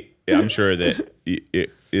definitely, I'm sure that it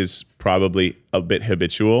is probably a bit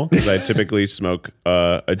habitual because I typically smoke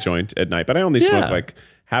a joint at night, but I only smoke like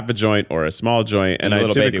half a joint or a small joint, and I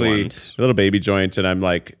typically a little baby joint, and I'm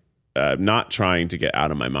like not trying to get out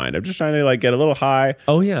of my mind. I'm just trying to like get a little high.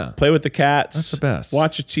 Oh yeah, play with the cats. That's the best.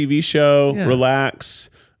 Watch a TV show, relax.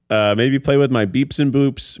 Maybe play with my beeps and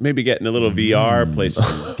boops. Maybe get in a little VR, play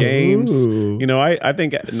some games. You know, I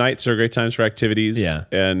think nights are great times for activities. Yeah.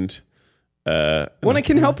 And when it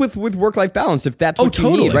can help with work-life balance if that's what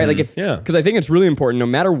you need, right? Like because I think it's really important, no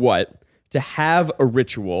matter what, to have a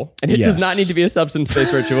ritual, and it does not need to be a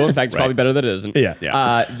substance-based ritual. In fact, it's probably better that it isn't.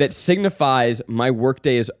 That signifies my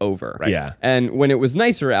workday is over. Right. Yeah. And when it was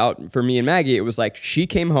nicer out for me and Maggie, it was like she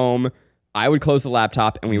came home, I would close the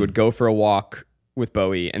laptop, and we would go for a walk with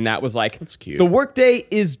Bowie, and that was like, that's cute. The workday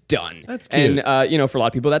is done. That's cute. And, for a lot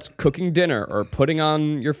of people, that's cooking dinner or putting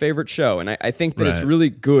on your favorite show. And I think that it's really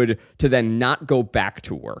good to then not go back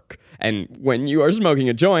to work. And when you are smoking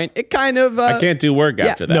a joint, it kind of... I can't do work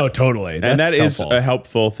after that. No, totally. And that is a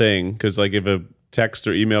helpful thing, because like if a text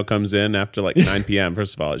or email comes in after like 9 p.m.,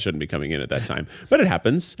 first of all, it shouldn't be coming in at that time. But it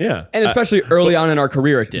happens. Yeah. And especially early on in our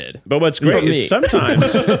career, it did. But what's great is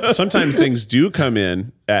sometimes things do come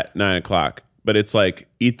in at 9 o'clock. But it's like,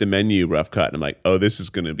 eat the menu rough cut. And I'm like, oh, this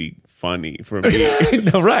is going to be funny for me.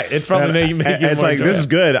 No, right. It's probably making you it's more like, this is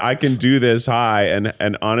good. I can do this high.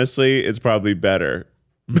 And honestly, it's probably better.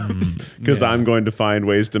 Because I'm going to find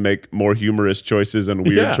ways to make more humorous choices and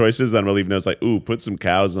weird choices than we'll even know. It's like, ooh, put some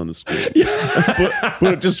cows on the screen.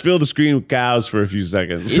 Just fill the screen with cows for a few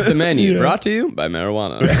seconds. Eat the menu. Brought to you by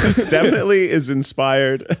marijuana. Definitely is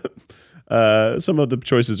inspired. Some of the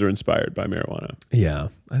choices are inspired by marijuana. Yeah,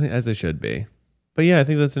 I think as they should be. But yeah, I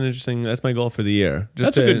think that's that's my goal for the year.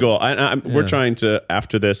 That's a good goal. We're trying to,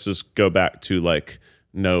 after this, just go back to like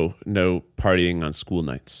no partying on school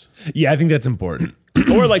nights. Yeah, I think that's important.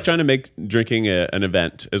 Or like trying to make drinking an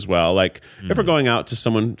event as well. Like if we're going out to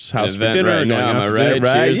someone's house for dinner, right now, out to right?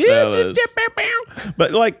 dinner, Cheers,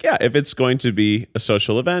 but like, yeah, if it's going to be a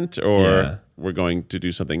social event or we're going to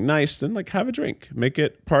do something nice, then like have a drink. Make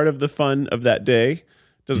it part of the fun of that day.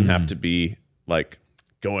 It doesn't have to be like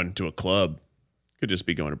going to a club. Could just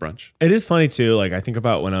be going to brunch. It is funny too. Like I think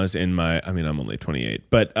about when I was in I'm only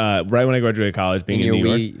 28, but right when I graduated college, being in New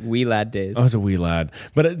York, wee lad days. I was a wee lad,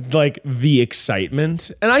 but like the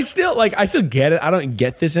excitement, and I still get it. I don't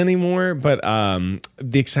get this anymore, but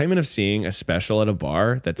the excitement of seeing a special at a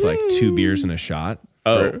bar that's like 2 beers and a shot.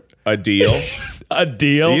 Oh, a deal. A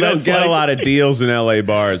deal. You don't get a lot of deals in LA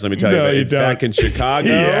bars. Let me tell you. No, you don't. Back in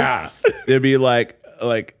Chicago, there'd be like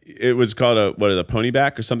it was called a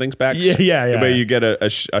ponyback or something's back. Yeah. Where you get a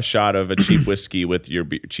shot of a cheap whiskey with your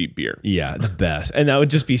cheap beer. Yeah, the best, and that would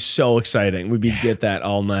just be so exciting. We'd get that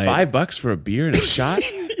all night. $5 for a beer and a shot,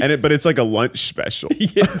 but it's like a lunch special.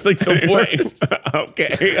 Yeah, it's like the worst.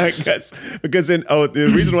 Okay, I guess because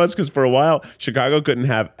the reason was because for a while Chicago couldn't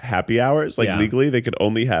have happy hours legally. They could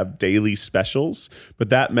only have daily specials, but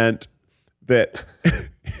that meant that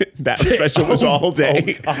that special was all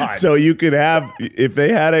day. So you could have, if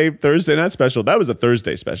they had a Thursday night special, that was a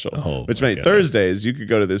Thursday special, which meant Thursdays you could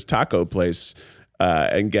go to this taco place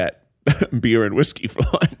and get beer and whiskey for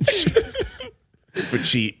lunch for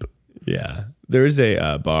cheap. Yeah. There is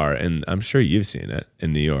a bar, and I'm sure you've seen it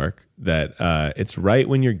in New York, that it's right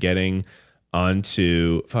when you're getting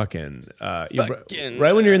onto right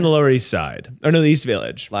when you're in the Lower East Side. Or no, the East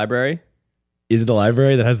Village. Library? Is it the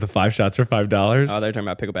library that has the 5 shots for $5? Oh, they're talking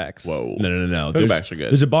about picklebacks. Whoa. No. Picklebacks are good.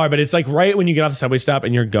 There's a bar, but it's like right when you get off the subway stop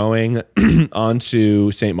and you're going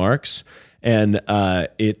onto St. Mark's. And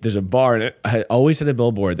there's a bar, and I always had a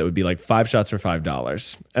billboard that would be like 5 shots for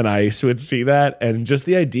 $5. And I would see that, and just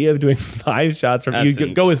the idea of doing 5 shots for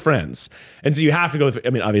you go with friends, and so you have to go with.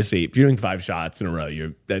 I mean, obviously, if you're doing 5 shots in a row,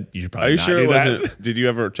 you should probably. Are you not sure do it that. wasn't? Did you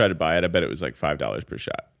ever try to buy it? I bet it was like $5 per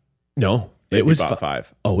shot. No, Maybe It was bought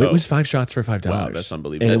 5. It was 5 shots for $5. Wow, that's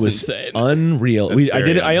unbelievable. And it That's was insane. unreal. That's I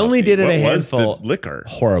did it. very I only unhealthy. did it a What was the handful. liquor?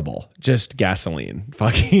 Horrible. Just gasoline.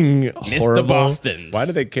 Fucking horrible. Mr. Boston's. Why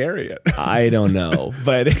do they carry it? I don't know,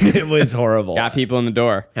 but it was horrible. Got people in the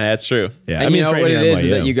door. That's true. Yeah, And you know it's right what it here on is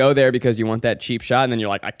that NYU. you go there because you want that cheap shot, and then you're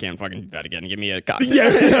like, I can't fucking do that again. Give me a cocktail.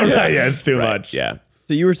 yeah, it's too much. Yeah.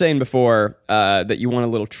 So you were saying before that you want a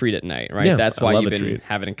little treat at night, right? Yeah, That's I why love you've a been treat.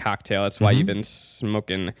 having a cocktail. That's why you've been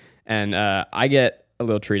smoking. And I get a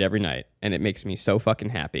little treat every night, and it makes me so fucking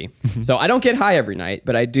happy. So I don't get high every night,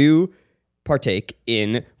 but I do partake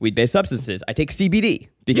in weed-based substances. I take CBD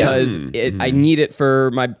because I need it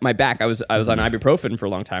for my back. I was on ibuprofen for a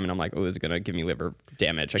long time, and I'm like, oh, this is gonna give me liver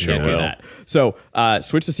damage. I can't do will. that. So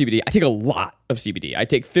switch to CBD. I take a lot of CBD. I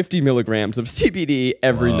take 50 milligrams of CBD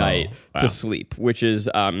every night to sleep, which is,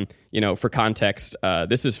 for context,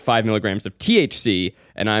 this is 5 milligrams of THC,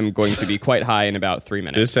 and I'm going to be quite high in about 3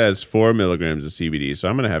 minutes. This has 4 milligrams of CBD, so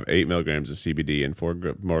I'm going to have 8 milligrams of CBD and 4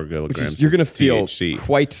 more milligrams. You're going to of feel THC.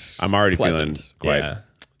 quite I'm already pleasant. feeling quite Yeah.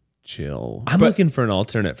 chill. I'm looking for an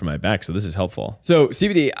alternate for my back, so this is helpful. So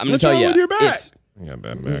CBD, I'm going to What's tell wrong you, with your back? it's Yeah,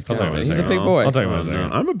 bad He's back. I'll talk about it in he's a second. big boy. I'll talk about it Oh, in a no,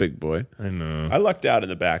 second. I'm a big boy. I know. I lucked out in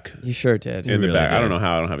the back. you sure did. In the really back. I did. don't know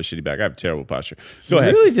how I don't have a shitty back. I have terrible posture. Go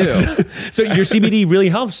ahead. You really do. So your CBD really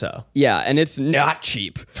helps, though. Yeah, and it's not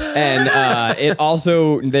cheap. And it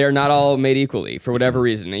also, they're not all made equally for whatever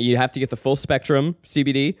reason. You have to get the full spectrum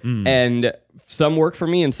CBD, and some work for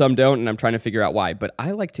me and some don't, and I'm trying to figure out why. But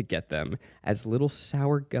I like to get them as little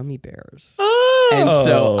sour gummy bears. And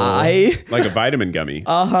so I... Like a vitamin gummy,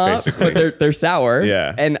 Uh-huh, basically. but they're sour.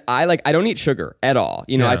 Yeah. And I don't eat sugar at all.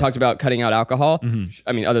 You know, I talked about cutting out alcohol.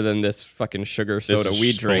 I mean, other than this fucking sugar soda is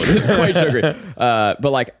weed drink, full of- it's quite sugary.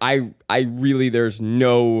 But like, I really, there's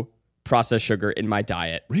no processed sugar in my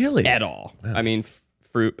diet. Really? At all. I mean,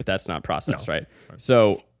 fruit, but that's not processed, right?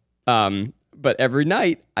 So, but every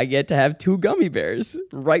night I get to have 2 gummy bears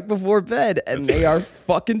right before bed, and they are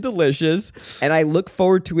fucking delicious. And I look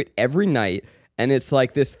forward to it every night. And it's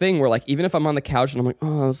like this thing where, like, even if I'm on the couch and I'm like,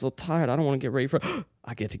 oh, I'm so tired, I don't want to get ready for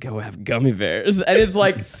I get to go have gummy bears. And it's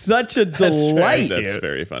like such a delight. That's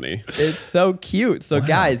very funny. It's so cute. So,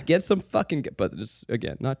 guys, get some fucking, but it's,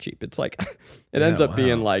 again, not cheap. It's like, it ends up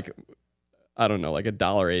being like, I don't know, like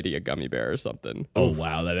 $1.80 a gummy bear or something. Oh,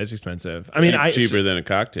 wow. That is expensive. I mean, Cheaper than a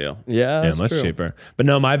cocktail. Yeah, Yeah, that's much true. cheaper. But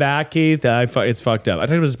no, my back, Keith, it's fucked up. I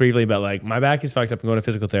talked about this briefly, but like my back is fucked up. I'm going to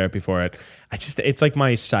physical therapy for it. It's like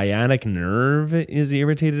my sciatic nerve is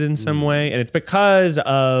irritated in some way, and it's because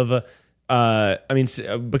of.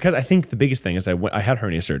 Because I think the biggest thing is I had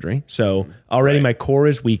hernia surgery. So already my core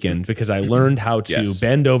is weakened because I learned how to Yes.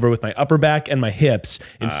 bend over with my upper back and my hips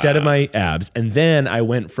instead of my abs. And then I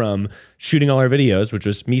went from shooting all our videos, which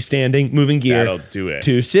was me standing, moving gear, That'll do it.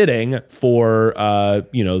 to sitting for,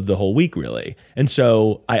 the whole week really. And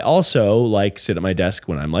so I also like sit at my desk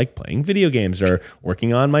when I'm like playing video games or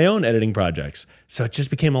working on my own editing projects. So it just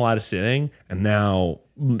became a lot of sitting, and now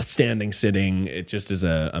standing, sitting, it just is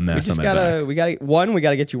a mess on my back. We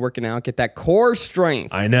gotta get you working out, get that core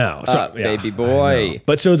strength. I know. So, up, yeah, baby I boy.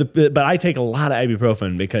 know. But I take a lot of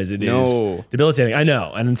ibuprofen because it is No. debilitating. I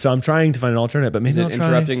know. And so I'm trying to find an alternate, but maybe Is it I'll try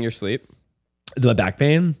interrupting your sleep? the back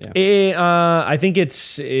pain. I think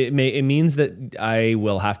it means that I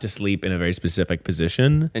will have to sleep in a very specific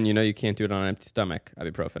position. And you know you can't do it on an empty stomach,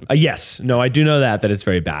 ibuprofen. Yes. No, I do know that it's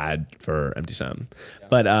very bad for empty stomach.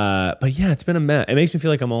 But yeah, it's been a mess. It makes me feel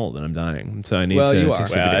like I'm old and I'm dying. So I need Well, to you take are.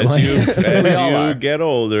 some Well, video. as you get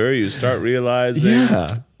older, you start realizing, Yeah.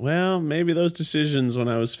 well, maybe those decisions when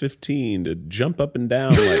I was 15 to jump up and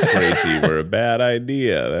down like crazy were a bad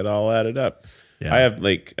idea. That all added up. Yeah. I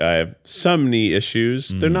have some knee issues.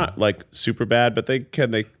 They're not like super bad, but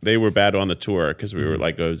they were bad on the tour because we were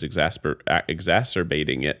like I was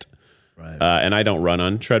exacerbating it. Right. And I don't run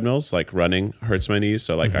on treadmills. Like running hurts my knees,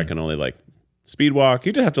 so like I can only like speed walk.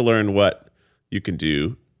 You just have to learn what you can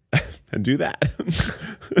do and do that.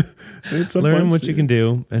 Learn what you can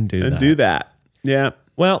do and do that. Yeah.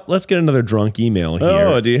 Well, let's get another drunk email here.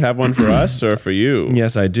 Oh, do you have one for us or for you?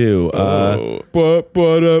 Yes, I do. Oh,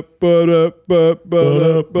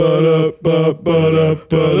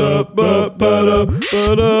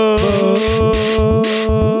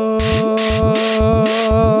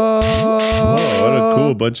 what a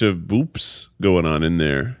cool bunch of boops going on in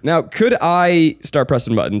there. Now, could I start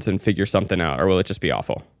pressing buttons and figure something out, or will it just be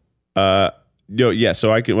awful? Yeah. So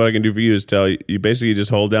what I can do for you is tell you basically just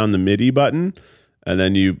hold down the MIDI button, and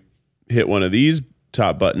then you hit one of these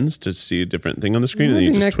top buttons to see a different thing on the screen, and then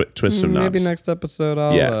you just twist some knobs. Maybe next episode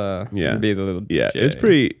I'll Yeah. be the little DJ. Yeah, it's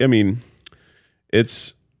pretty. I mean,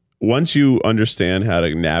 it's once you understand how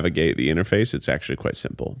to navigate the interface, it's actually quite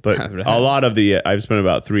simple. But a lot of I've spent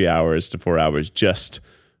about 3 hours to 4 hours just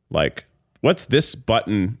like, what's this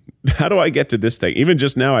button? How do I get to this thing? Even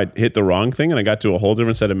just now, I hit the wrong thing and I got to a whole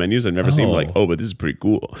different set of menus. I've never seen like, but this is pretty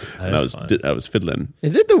cool. And I was fiddling.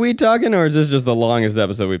 Is it the weed talking, or is this just the longest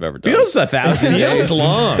episode we've ever done? Feels 1,000 years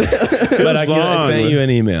long. But I sent you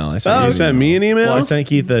an email. You sent me an email? Well, I sent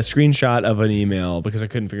Keith a screenshot of an email because I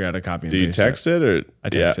couldn't figure out a copy and Do you paste text it or?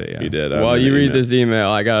 I texted it, yeah. You did. While you read this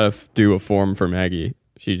email, I gotta do a form for Maggie.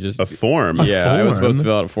 She just a form. Yeah, I was supposed to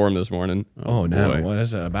fill out a form this morning. Oh no! Boy. What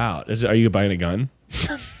is it about? Are you buying a gun?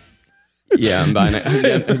 Yeah, I'm buying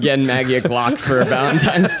it. I'm getting Maggie a Glock for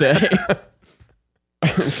Valentine's Day.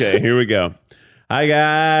 Okay, here we go. Hi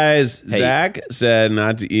guys. Hey. Zach said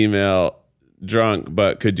not to email drunk,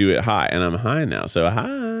 but could do it high, and I'm high now. So hi.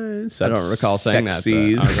 I don't recall saying that.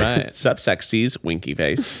 All right. Sup sexies, winky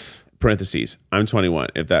face. Parentheses, I'm 21.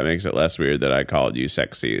 If that makes it less weird that I called you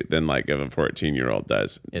sexy than like if a 14-year-old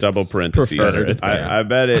does. It's double parentheses. I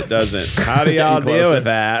bet it doesn't. How do y'all deal with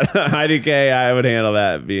that? IDK, I would handle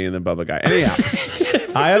that being the public eye. Anyhow,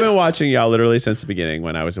 I have been watching y'all literally since the beginning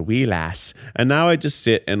when I was a wee lass. And now I just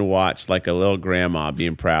sit and watch like a little grandma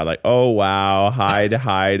being proud. Like, oh, wow, hide,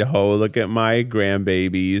 ho, look at my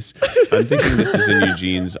grandbabies. I'm thinking this is in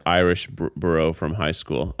Eugene's Irish borough from high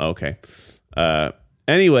school. Okay.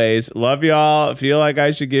 Anyways, love y'all. Feel like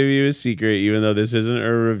I should give you a secret, even though this isn't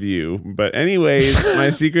a review. But anyways, my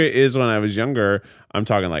secret is when I was younger, I'm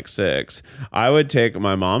talking like 6, I would take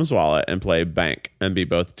my mom's wallet and play bank and be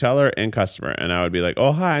both teller and customer. And I would be like,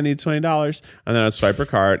 oh, hi, I need $20. And then I'd swipe her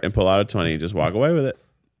card and pull out a 20 and just walk away with it.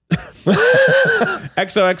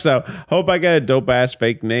 XOXO. Hope I get a dope ass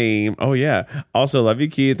fake name. Oh yeah. Also, love you,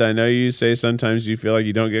 Keith. I know you say sometimes you feel like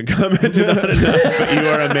you don't get commented on enough, but you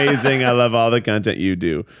are amazing. I love all the content you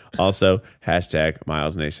do. Also,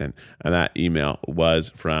 Miles Nation. And that email was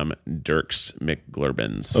from Dirks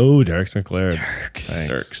McGlurbins. Oh, Dirks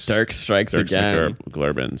McGlurbins. Dirks strikes again.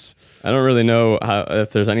 McGlurbins. I don't really know if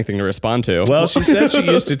there's anything to respond to. Well, she said she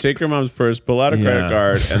used to take her mom's purse, pull out a credit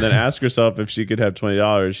card, and then ask herself if she could have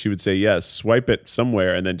 $20. She would say yes, swipe it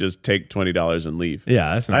somewhere, and then just take $20 and leave.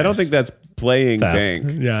 Yeah, that's nice. I don't think that's playing bank.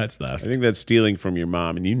 Yeah, it's theft. I think that's stealing from your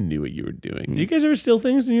mom, and you knew what you were doing. You guys ever steal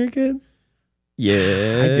things when you were a kid?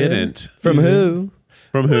 Yeah. I didn't. From who?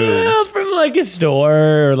 From who? Well, from like a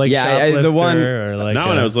store or like shoplifter. The one. Or like not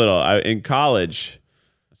when I was little. In college,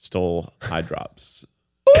 I stole eye drops.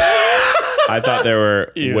 I thought they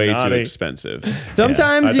were way too expensive.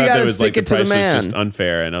 Sometimes you gotta stick it to the man. Was just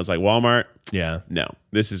unfair, and I was like, Walmart. Yeah, no,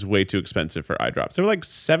 this is way too expensive for eye drops. They were like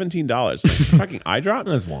 $17. Like, fucking eye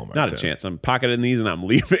drops. That's Walmart. Not a chance. I'm pocketing these and I'm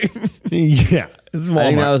leaving. Yeah, it's Walmart. I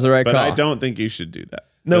think that was the right call. But I don't think you should do that.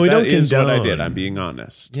 No, but we don't. That is what I did. I'm being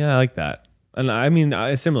honest. Yeah, I like that. And I mean,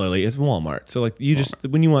 similarly, it's Walmart. So like, you just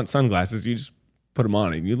when you want sunglasses, you just put them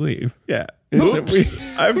on and you leave. Yeah. Oops,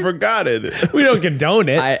 I forgot it. We don't condone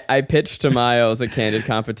it. I pitched to Miles a candid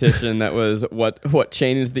competition that was what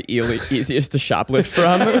chain is the easiest to shoplift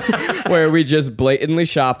from, where we just blatantly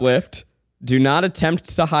shoplift, do not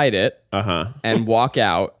attempt to hide it, and walk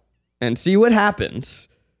out and see what happens.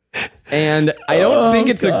 And I don't think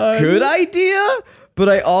it's a good idea, but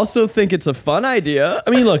I also think it's a fun idea. I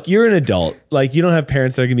mean, look, you're an adult. Like, you don't have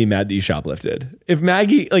parents that are going to be mad that you shoplifted. If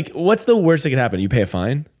Maggie, like, what's the worst that could happen? You pay a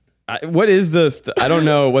fine? What is I don't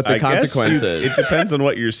know what the consequence is. It depends on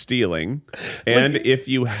what you're stealing. And if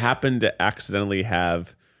you happen to accidentally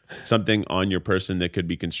have something on your person that could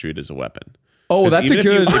be construed as a weapon. Oh, that's a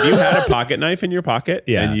good... If you had a pocket knife in your pocket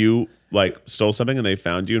and you like stole something and they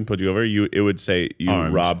found you and put you over, it would say you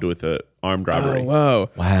robbed with a armed robbery. Oh, whoa.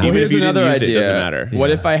 Wow. Even Here's if you another didn't use idea. It doesn't matter.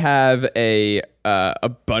 What if I have a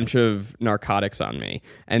bunch of narcotics on me,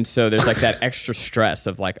 and so there's like that extra stress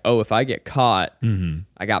of like, oh, if I get caught,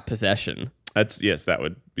 I got possession. That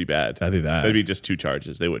would be bad. That'd be bad. That'd be just 2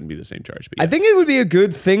 charges. They wouldn't be the same charge. But I think it would be a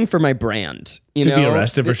good thing for my brand. To be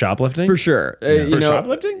arrested for shoplifting? For sure. For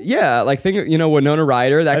shoplifting? Yeah, like Winona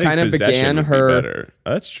Ryder, that kind of began her... better.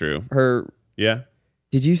 That's true. Yeah.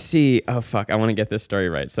 Did you see... Oh, fuck. I want to get this story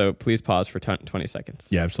right. So please pause for 20 seconds.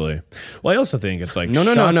 Yeah, absolutely. Well, I also think it's like...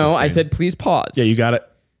 No. I said please pause. Yeah, you got it.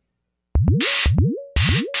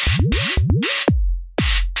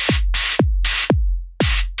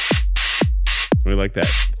 We like that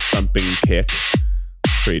thumping kick.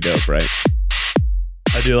 Pretty dope, right?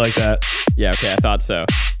 I do like that. Yeah, okay, I thought so.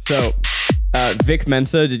 So, Vic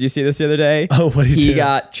Mensa, did you see this the other day? Oh, what did he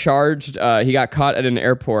got charged. He got caught at an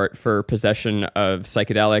airport for possession of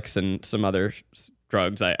psychedelics and some other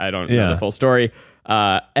drugs. I don't know the full story.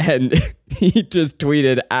 And he just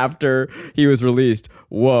tweeted after he was released,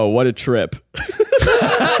 "Whoa, what a trip!"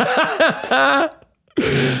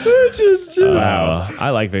 Which is just Wow. I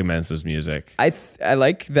like Vic Mensa's music. I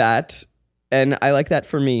like that, and I like that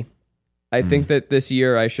for me. I think that this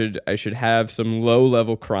year I should have some low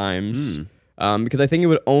level crimes because I think it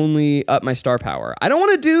would only up my star power. I don't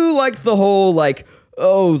want to do like the whole like,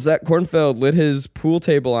 oh, Zach Kornfeld lit his pool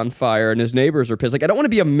table on fire and his neighbors are pissed. Like I don't want to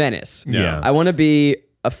be a menace. Yeah. I want to be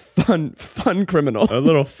a fun criminal. A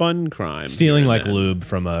little fun crime. Stealing here like and there. lube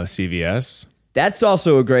from a CVS. That's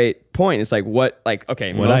also a great point. It's like what, like,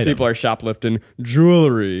 okay, What most item? people are shoplifting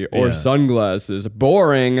jewelry or Yeah. sunglasses.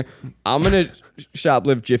 Boring. I'm gonna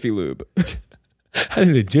shoplift Jiffy Lube. I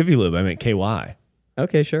did a Jiffy Lube. I meant KY.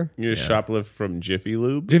 Okay, sure. You just shoplift from Jiffy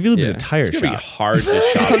Lube. Jiffy Lube is Yeah. a tire It's gonna be shop. hard to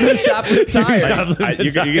I'm gonna shoplift. shoplift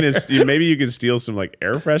tires. You're gonna maybe you can steal some like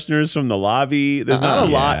air fresheners from the lobby. There's not a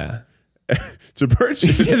lot Yeah. to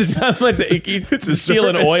purchase. It's not like it's a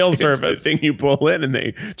stealing service. oil It's the service. thing you pull in and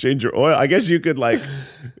they change your oil. I guess you could like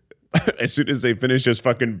as soon as they finish, just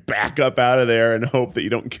fucking back up out of there and hope that you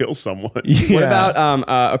don't kill someone. What about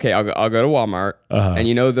okay, I'll go to Walmart Uh-huh. and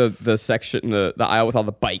you know the section the aisle with all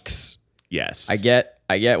the bikes. Yes, I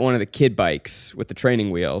get one of the kid bikes with the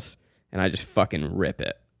training wheels and I just fucking rip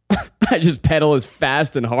it. I just pedal as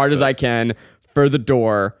fast and hard as I can for the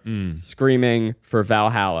door, screaming for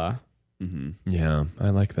Valhalla. Yeah,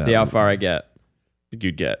 I like that. See how far I get.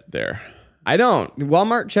 you'd get there. I don't.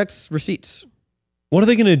 Walmart checks receipts. What are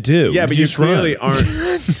they going to do? Yeah, but you Just run. clearly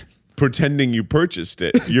aren't pretending you purchased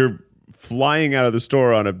it. You're flying out of the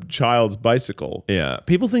store on a child's bicycle, Yeah,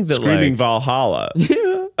 people think that screaming like, Valhalla. Yeah.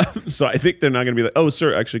 So I think they're not going to be like, "Oh,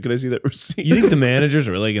 sir, actually, could I see that receipt?" you think the managers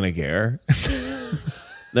are really going to care?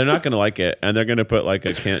 They're not going to like it, and they're going to put like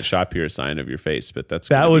a "Can't shop here" sign of your face. But that's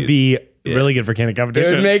That gonna would be really good for Candid It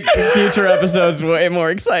Competition. would make future episodes way more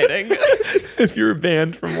exciting. if you were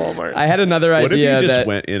banned from Walmart. I had another What if idea you just that.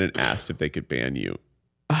 went in and asked if they could ban you?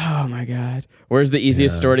 Oh my god, where's the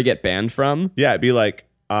easiest store to get banned from? Yeah, it'd be like,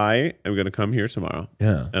 I am going to come here tomorrow,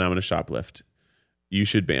 Yeah. and I'm going to shoplift. You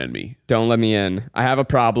should ban me. Don't let me in. I have a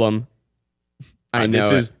problem. I know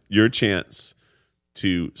This it. is your chance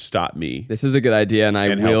to stop me. This is a good idea, and I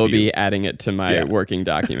And help will you. be adding it to my Yeah. working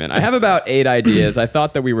document. I have about 8 ideas. I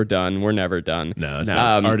thought that we were done. We're never done. No, it's No.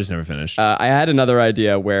 not. Art is never finished. I had another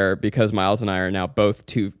idea where because Miles and I are now both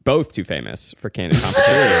too famous for Candid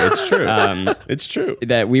Competition, It's true. It's true.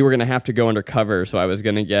 that we were going to have to go undercover. So I was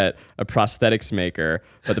going to get a prosthetics maker,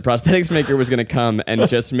 but the prosthetics maker was going to come and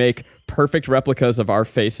just make perfect replicas of our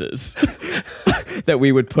faces that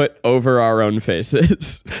we would put over our own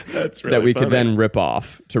faces. That's really that we could funny. then rip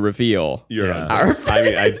off to reveal. Your Yeah. own face. I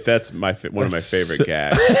mean, that's one of my favorite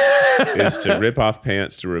gags is to rip off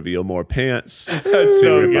pants to reveal more pants. That's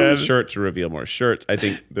so rip off good. a shirt to reveal more shirts. I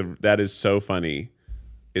think that is so funny.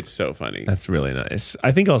 It's so funny. That's really nice.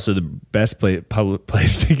 I think also the best public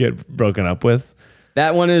place to get broken up with.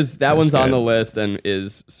 That one's on good. the list and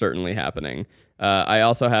is certainly happening. I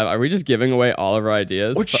also have. Are we just giving away all of our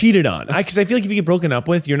ideas? Or cheated on. Because I feel like if you get broken up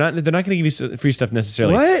with, they're not going to give you free stuff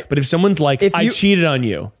necessarily. What? But if someone's like, If I you- cheated on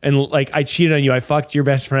you, and like I cheated on you, I fucked your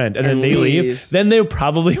best friend, and then And they leave, leaves. then they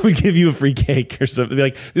probably would give you a free cake or something. Be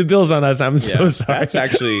like, the bill's on us. I'm so sorry.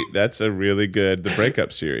 That's a really good the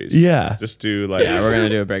breakup series. Yeah. Just do like Yeah, we're gonna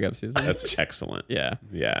do a breakup season. that's excellent. Yeah.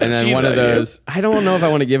 Yeah. And then Cheated one of on you. those. I don't know if I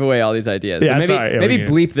want to give away all these ideas. Yeah, so maybe sorry. Yeah, maybe we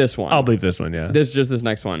can- bleep this one. I'll bleep this one. Yeah. this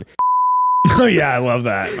next one. Oh yeah, I love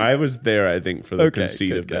that. I was there, I think, for the Okay, conceit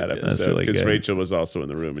good, of that good, good. That's episode really because good. Rachel was also in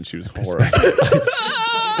the room and she was horrified.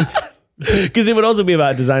 Because it would also be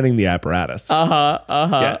about designing the apparatus.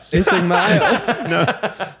 Yes. Missing Miles.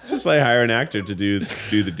 Just like hire an actor to do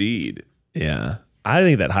the deed. Yeah. I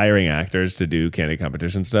think that hiring actors to do Candid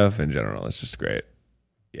Competition stuff in general is just great.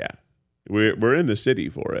 Yeah. We're in the city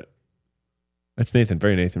for it. That's Nathan.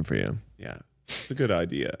 Very Nathan for you. Yeah. It's a good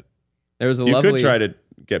idea. There was a You lovely. could try to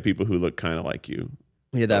get people who look kind of like you.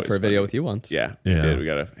 we did that for a always video funny. with you once. Yeah. Yeah. We did. We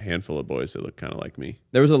got a handful of boys that look kind of like me.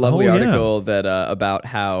 There was a lovely Oh, yeah. article that about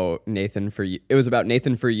how Nathan for you. It was about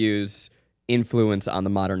Nathan for you's influence on the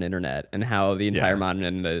modern internet and how the entire Yeah. modern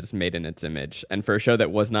internet is made in its image. And for a show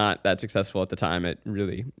that was not that successful at the time, it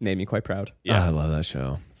really made me quite proud. Yeah. I love that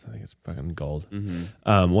show. I think it's fucking gold.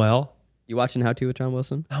 Mm-hmm. Well, You watching How To with John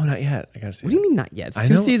Wilson? no, not yet. I gotta see. What do you mean not yet? It's I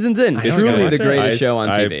 2 know. seasons in. I It's know. truly Gotta the watch it. greatest I- show on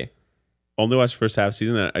I- TV. Only watched the first half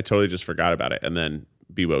season, and I totally just forgot about it. And then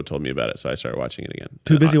Bebo told me about it, so I started watching it again.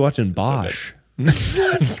 Too And busy I- watching Bosch. I'm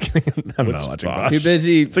just kidding. I'm What's not watching Bosch? Bosch. Too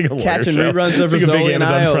busy It's like a lawyer catching show. reruns of It's like a big Rizzoli and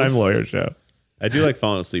Amazon Isles. Prime lawyer show. I do like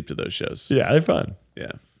falling asleep to those shows. Yeah, they're fun.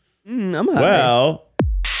 Yeah. I'm happy. Well,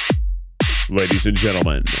 ladies and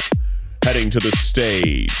gentlemen, heading to the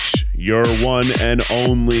stage, your one and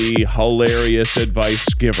only hilarious advice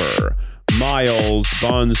giver, Miles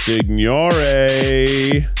Bonsignore.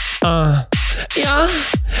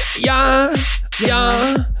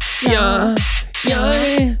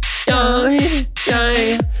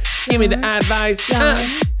 Give me the advice.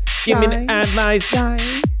 Give me the advice.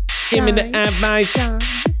 Give me the advice.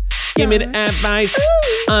 Give me the advice.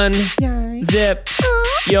 Unzip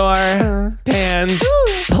your pants.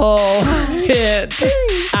 Pull it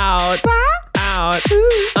out.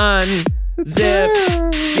 Unzip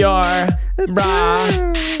your bra.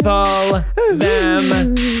 Pull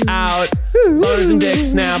them out. Boners and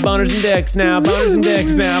dicks now. Boners and dicks now. Boners and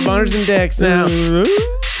dicks now. Boners and dicks now.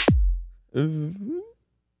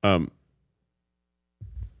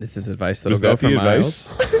 This is advice that'll Was go that for the Miles.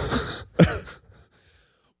 advice?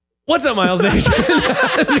 What's up, Miles Nation?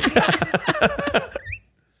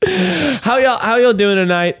 How y'all doing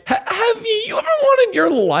tonight? Have you ever wanted your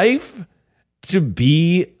life to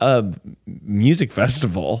be a music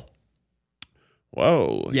festival?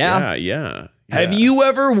 Whoa. Yeah. Yeah. Have you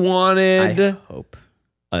ever wanted I hope.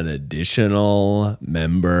 an additional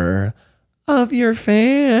member of your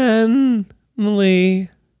family?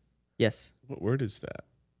 Yes. What word is that?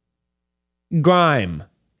 Grime,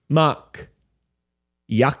 muck,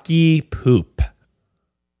 yucky poop,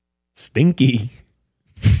 stinky,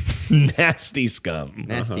 nasty scum.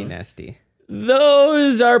 Nasty.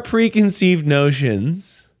 Those are preconceived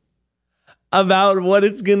notions about what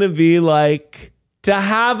it's going to be like to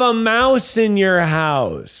have a mouse in your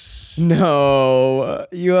house. No,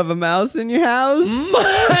 you have a mouse in your house?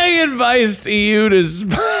 My advice to you to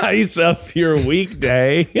spice up your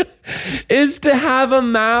weekday is to have a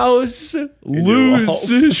mouse loose walls.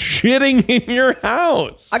 shitting in your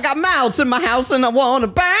house. I got mouse in my house and I want to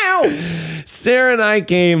bounce. Sarah and I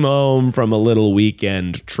came home from a little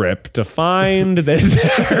weekend trip to find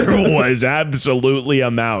that there was absolutely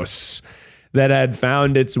a mouse that had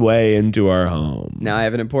found its way into our home. Now I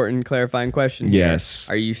have an important clarifying question here. Yes.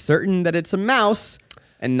 Are you certain that it's a mouse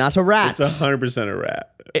and not a rat? It's 100% a rat.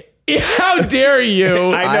 How dare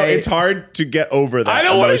you? I know it's hard to get over that I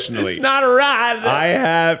don't want to. emotionally. It's not a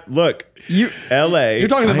rat. LA. You're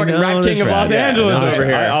talking to the fucking I know rat this king of rat. Los Yeah, Angeles no, over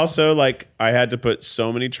here. I also I had to put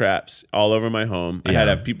so many traps all over my home. I had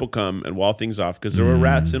to have people come and wall things off because there were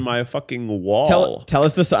rats in my fucking wall. Tell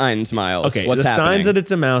us the signs, Miles. Okay, What's the happening? signs that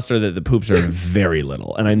it's a mouse are that the poops are very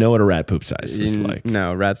little, and I know what a rat poop size is like.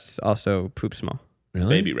 No, rats also poop small.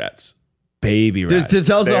 Really? Baby rats. Baby rats. Just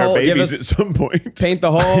tell us They the are whole. Give babies us at some point. paint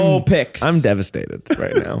the whole pics. I'm devastated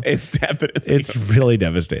right now. It's definitely. It's really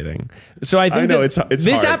devastating. So I think I know, that it's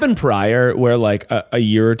this hard. happened prior, where like a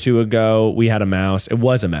year or two ago we had a mouse. It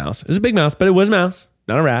was a mouse. It was a big mouse, but it was a mouse,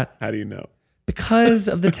 not a rat, How do you know? because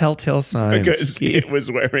of the telltale signs. Because it was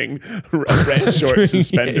wearing red short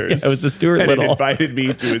suspenders. Yeah, it was the Stuart and Little. it invited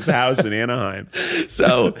me to his house in Anaheim.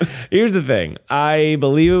 So here's the thing. I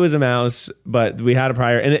believe it was a mouse, but we had a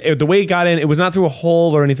prior. And the way it got in, it was not through a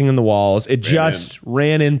hole or anything in the walls. It just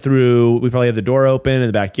ran in through. We probably had the door open in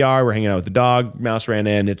the backyard. We're hanging out with the dog. Mouse ran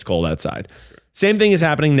in. It's cold outside. Same thing is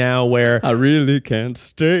happening now where I really can't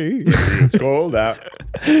stay. It's cold out.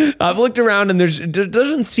 I've looked around and there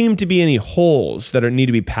doesn't seem to be any holes that need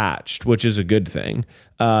to be patched, which is a good thing.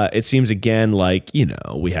 It seems again like,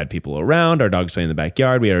 we had people around, our dogs playing in the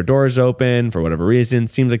backyard, we had our doors open for whatever reason.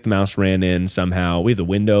 Seems like the mouse ran in somehow. We have the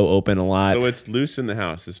window open a lot. So it's loose in the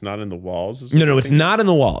house. It's not in the walls. No, it's not in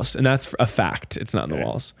the walls, and that's a fact. It's not in the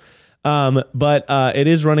walls. But it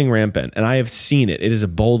is running rampant, and I have seen it. It is a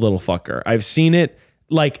bold little fucker. I've seen it,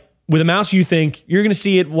 like, with a mouse, you think you're going to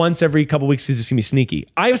see it once every couple weeks because it's going to be sneaky.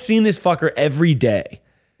 I've seen this fucker every day.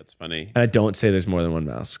 That's funny. And I don't say there's more than one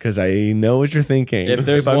mouse because I know what you're thinking. If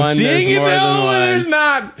there's I'm one, seeing there's it, more than no, one. there's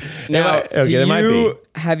not. Now, there might be.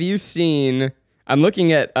 have you seen? I'm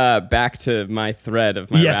looking at back to my thread of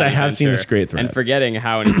my. Yes, rat I have seen adventure this great thread. and forgetting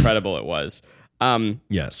how incredible it was.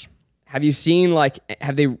 Yes. Have you seen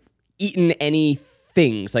have they eaten any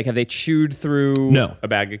things? Like, have they chewed through? No. A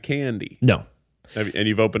bag of candy. No. And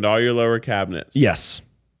you've opened all your lower cabinets. Yes.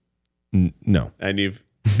 No. And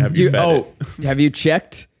have you fed it? Have you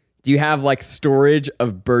checked? Do you have like storage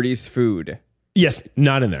of Birdie's food? Yes.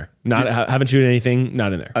 Not in there. Haven't chewed anything.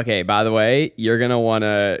 Not in there. Okay. By the way, you're gonna want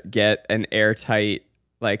to get an airtight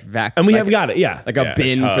vacuum, And we have got it. Yeah. like a Yeah, a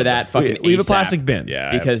bin tub. for that fucking. we have a ASAP. plastic bin.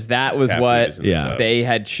 Yeah. Because that was Cat food what is in the tub. they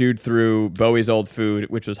had chewed through Bowie's old food,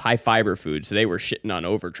 which was high fiber food. So they were shitting on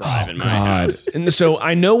overdrive in my house. And so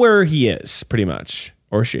I know where he is, pretty much,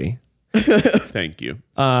 or she. Thank you.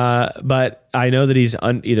 But I know that he's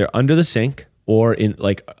either under the sink or in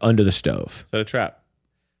under the stove. Is that a trap?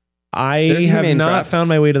 There's have humane not traps. found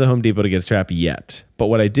my way to the Home Depot to get a trap yet. But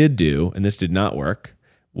what I did do, and this did not work,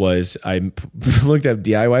 was I looked up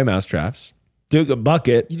DIY mouse traps, took a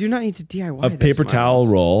bucket, You do not need to DIY a this, paper Miles. towel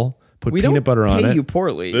roll, put We peanut don't butter on pay it. you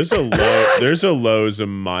poorly. There's a Lowe's a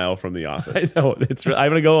mile from the office. No, I'm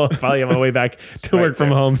gonna go probably on my way back to work from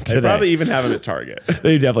home today. They probably even have them at Target.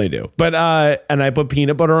 They definitely do. But and I put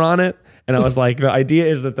peanut butter on it. And I was like, the idea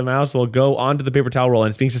is that the mouse will go onto the paper towel roll and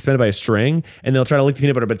it's being suspended by a string and they'll try to lick the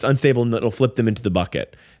peanut butter, but it's unstable and it'll flip them into the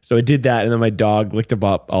bucket. So I did that and then my dog licked up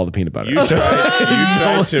all the peanut butter. You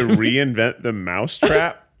tried to reinvent the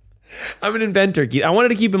mousetrap? I'm an inventor. I wanted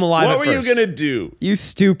to keep him alive. What at were you first. going to do? You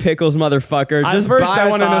stew pickles, motherfucker. At Just first buy I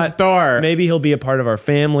one in a thought store. Maybe he'll be a part of our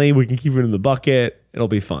family. We can keep him in the bucket. It'll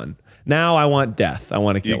be fun. Now I want death. I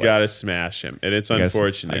want to kill You got to smash him. And it's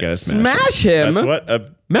unfortunate. I got to smash him. Smash him. That's what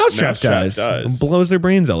a Mousetrap does. It blows their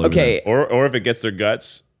brains all over. Okay. Or if it gets their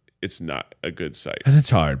guts, it's not a good sight. And it's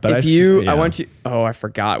hard. But I want you. Oh, I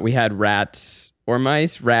forgot. We had rats or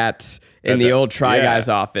mice, rats in the old Try yeah. Guy's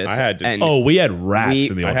office. I had to- And Oh, we had rats We-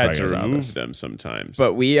 in the I old had to Tiger's remove office. them sometimes.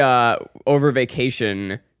 But we over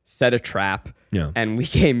vacation set a trap. Yeah. And we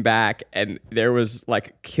came back and there was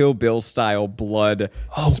like Kill Bill style blood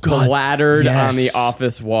Oh, God. splattered Yes. on the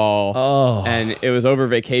office wall. Oh. And it was over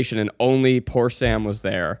vacation and only poor Sam was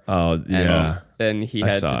there. Oh, And yeah. then he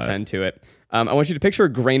I had saw to it. tend to it. I want you to picture a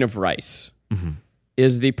grain of rice. Mm-hmm.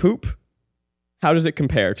 Is the poop, how does it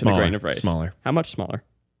compare to Smaller, the grain of rice? smaller. How much smaller?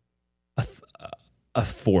 A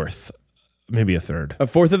fourth, maybe a third. A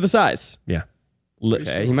fourth of the size. Yeah.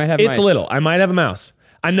 Okay, he might have It's mice, little. I might have a mouse.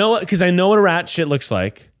 I know because I know what a rat shit looks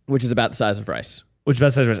like, which is about the size of rice. which is about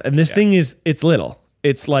the size of rice. And this thing it's little.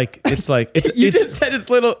 It's like it's You just said it's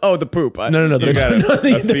little. Oh, the poop. no. You got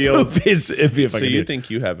a field. Poop is, if I So can you do it. think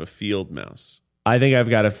you have a field mouse? I think I've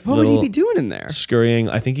got a What would little he be doing in there? scurrying.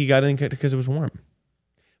 I think he got in because it was warm.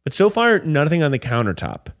 But so far, nothing on the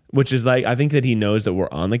countertop, which is like I think that he knows that we're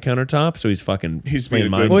on the countertop, so he's fucking He's playing being a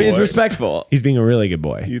mind good Well, he's boy. respectful. He's being a really good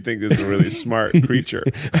boy. You think this is a really smart creature,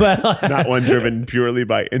 But not one driven purely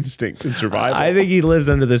by instinct and survival. I think he lives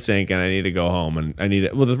under the sink, and I need to go home. And I need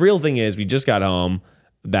to, well, the real thing is, we just got home,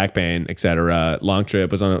 back pain, etc. Long trip,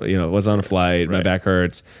 was on a flight. My Right. back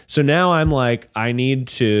hurts. So now I'm like, I need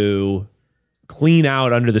to clean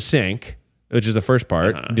out under the sink, which is the first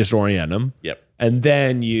part. Disorient them. Yep. And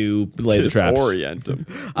then you lay the traps. Disorient him.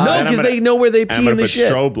 No, And I'm because gonna- they know where they And pee I'm in gonna the put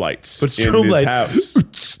shit. strobe lights Put in strobe his lights.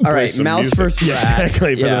 house. All right, some mouse music. first rat.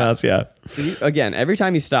 Exactly for the mouse. Yeah. Again, every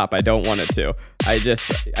time you stop, I don't want it to. I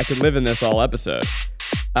could live in this all episode.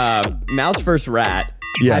 Mouse first rat.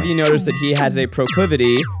 Yeah. Have you noticed that he has a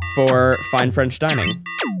proclivity for fine French dining?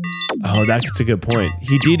 Oh, that's a good point.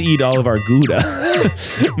 He did eat all of our Gouda.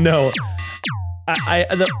 No, I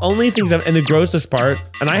the only things and the grossest part,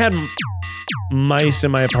 and I had mice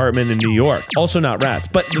in my apartment in New York, also not rats.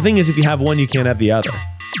 But the thing is, if you have one, you can't have the other.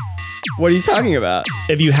 What are you talking about?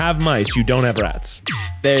 If you have mice, you don't have rats.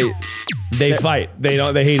 They They fight. They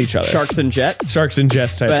don't. They hate each other. sharks and jets. Sharks and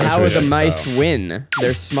jets type. But how would the situation. mice win?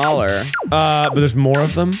 They're smaller. But there's more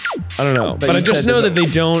of them. I don't know. But I you just said know there's that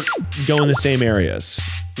they don't go in the same areas.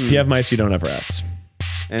 If you have mice, you don't have rats.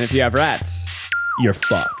 And if you have rats, You're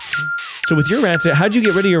fucked. So with your rats, how'd you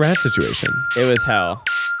get rid of your rat situation? it was hell.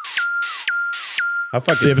 How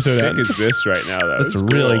fucking The episode sick ends. is this right now? Though That's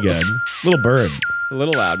It's really cool. good. Little bird. A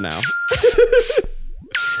little loud now.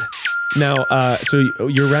 Now, so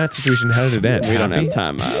your rat situation, how did it end? We don't Happy? have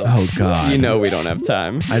time, Miles. Oh God. You know we don't have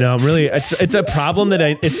time. I know. I'm really. It's a problem that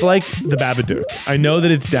it's like the Babadook. I know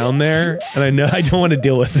that it's down there, and I know I don't want to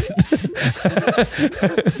deal with it.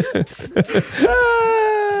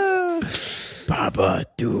 Baba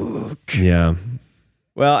Duke. Yeah.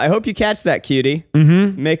 Well, I hope you catch that, cutie.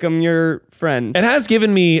 Mm-hmm. Make them your friend. It has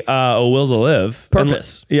given me a will to live.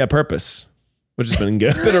 Purpose. Yeah, purpose, which has been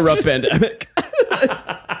good. Been a rough pandemic.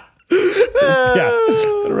 Yeah,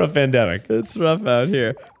 been a rough pandemic. It's rough out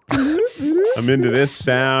here. I'm into this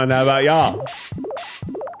sound. How about y'all?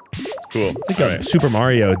 It's cool. It's like a Super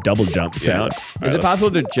Mario double jump sound. Is it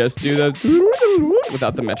possible to just do the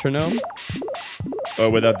without the metronome? Oh,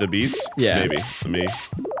 without the beats? Yeah. Maybe. Let me.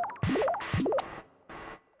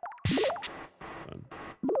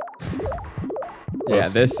 Yeah,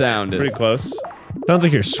 this sound Pretty is. close. Sounds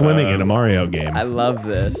like you're swimming in a Mario game. I love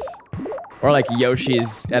this. Or like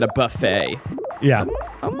Yoshi's at a buffet. Yeah.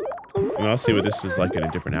 And I'll see what this is like in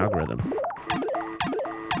a different algorithm.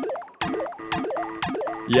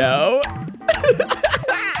 Yo.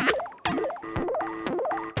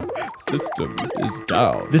 System is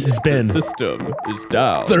down. This has been The system is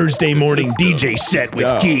down. Thursday morning System DJ set is with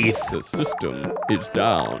down. Keith. The system is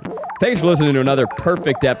down. Thanks for listening to another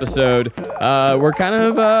perfect episode. We're kind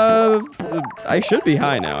of, I should be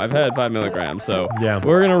high now. I've had 5 milligrams, so Yeah.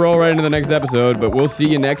 we're going to roll right into the next episode, but we'll see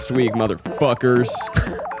you next week, motherfuckers.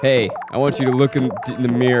 Hey, I want you to look in the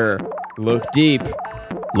mirror, look deep,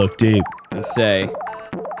 Look deep. and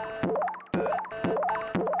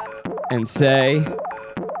say,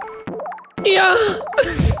 yeah.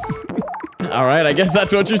 All right, I guess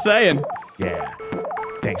that's what you're saying. Yeah.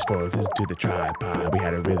 Thanks for listening to the tripod. We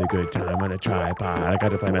had a really good time on the tripod. I got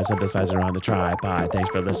to play my synthesizer on the tripod.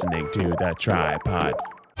 Thanks for listening to the tripod.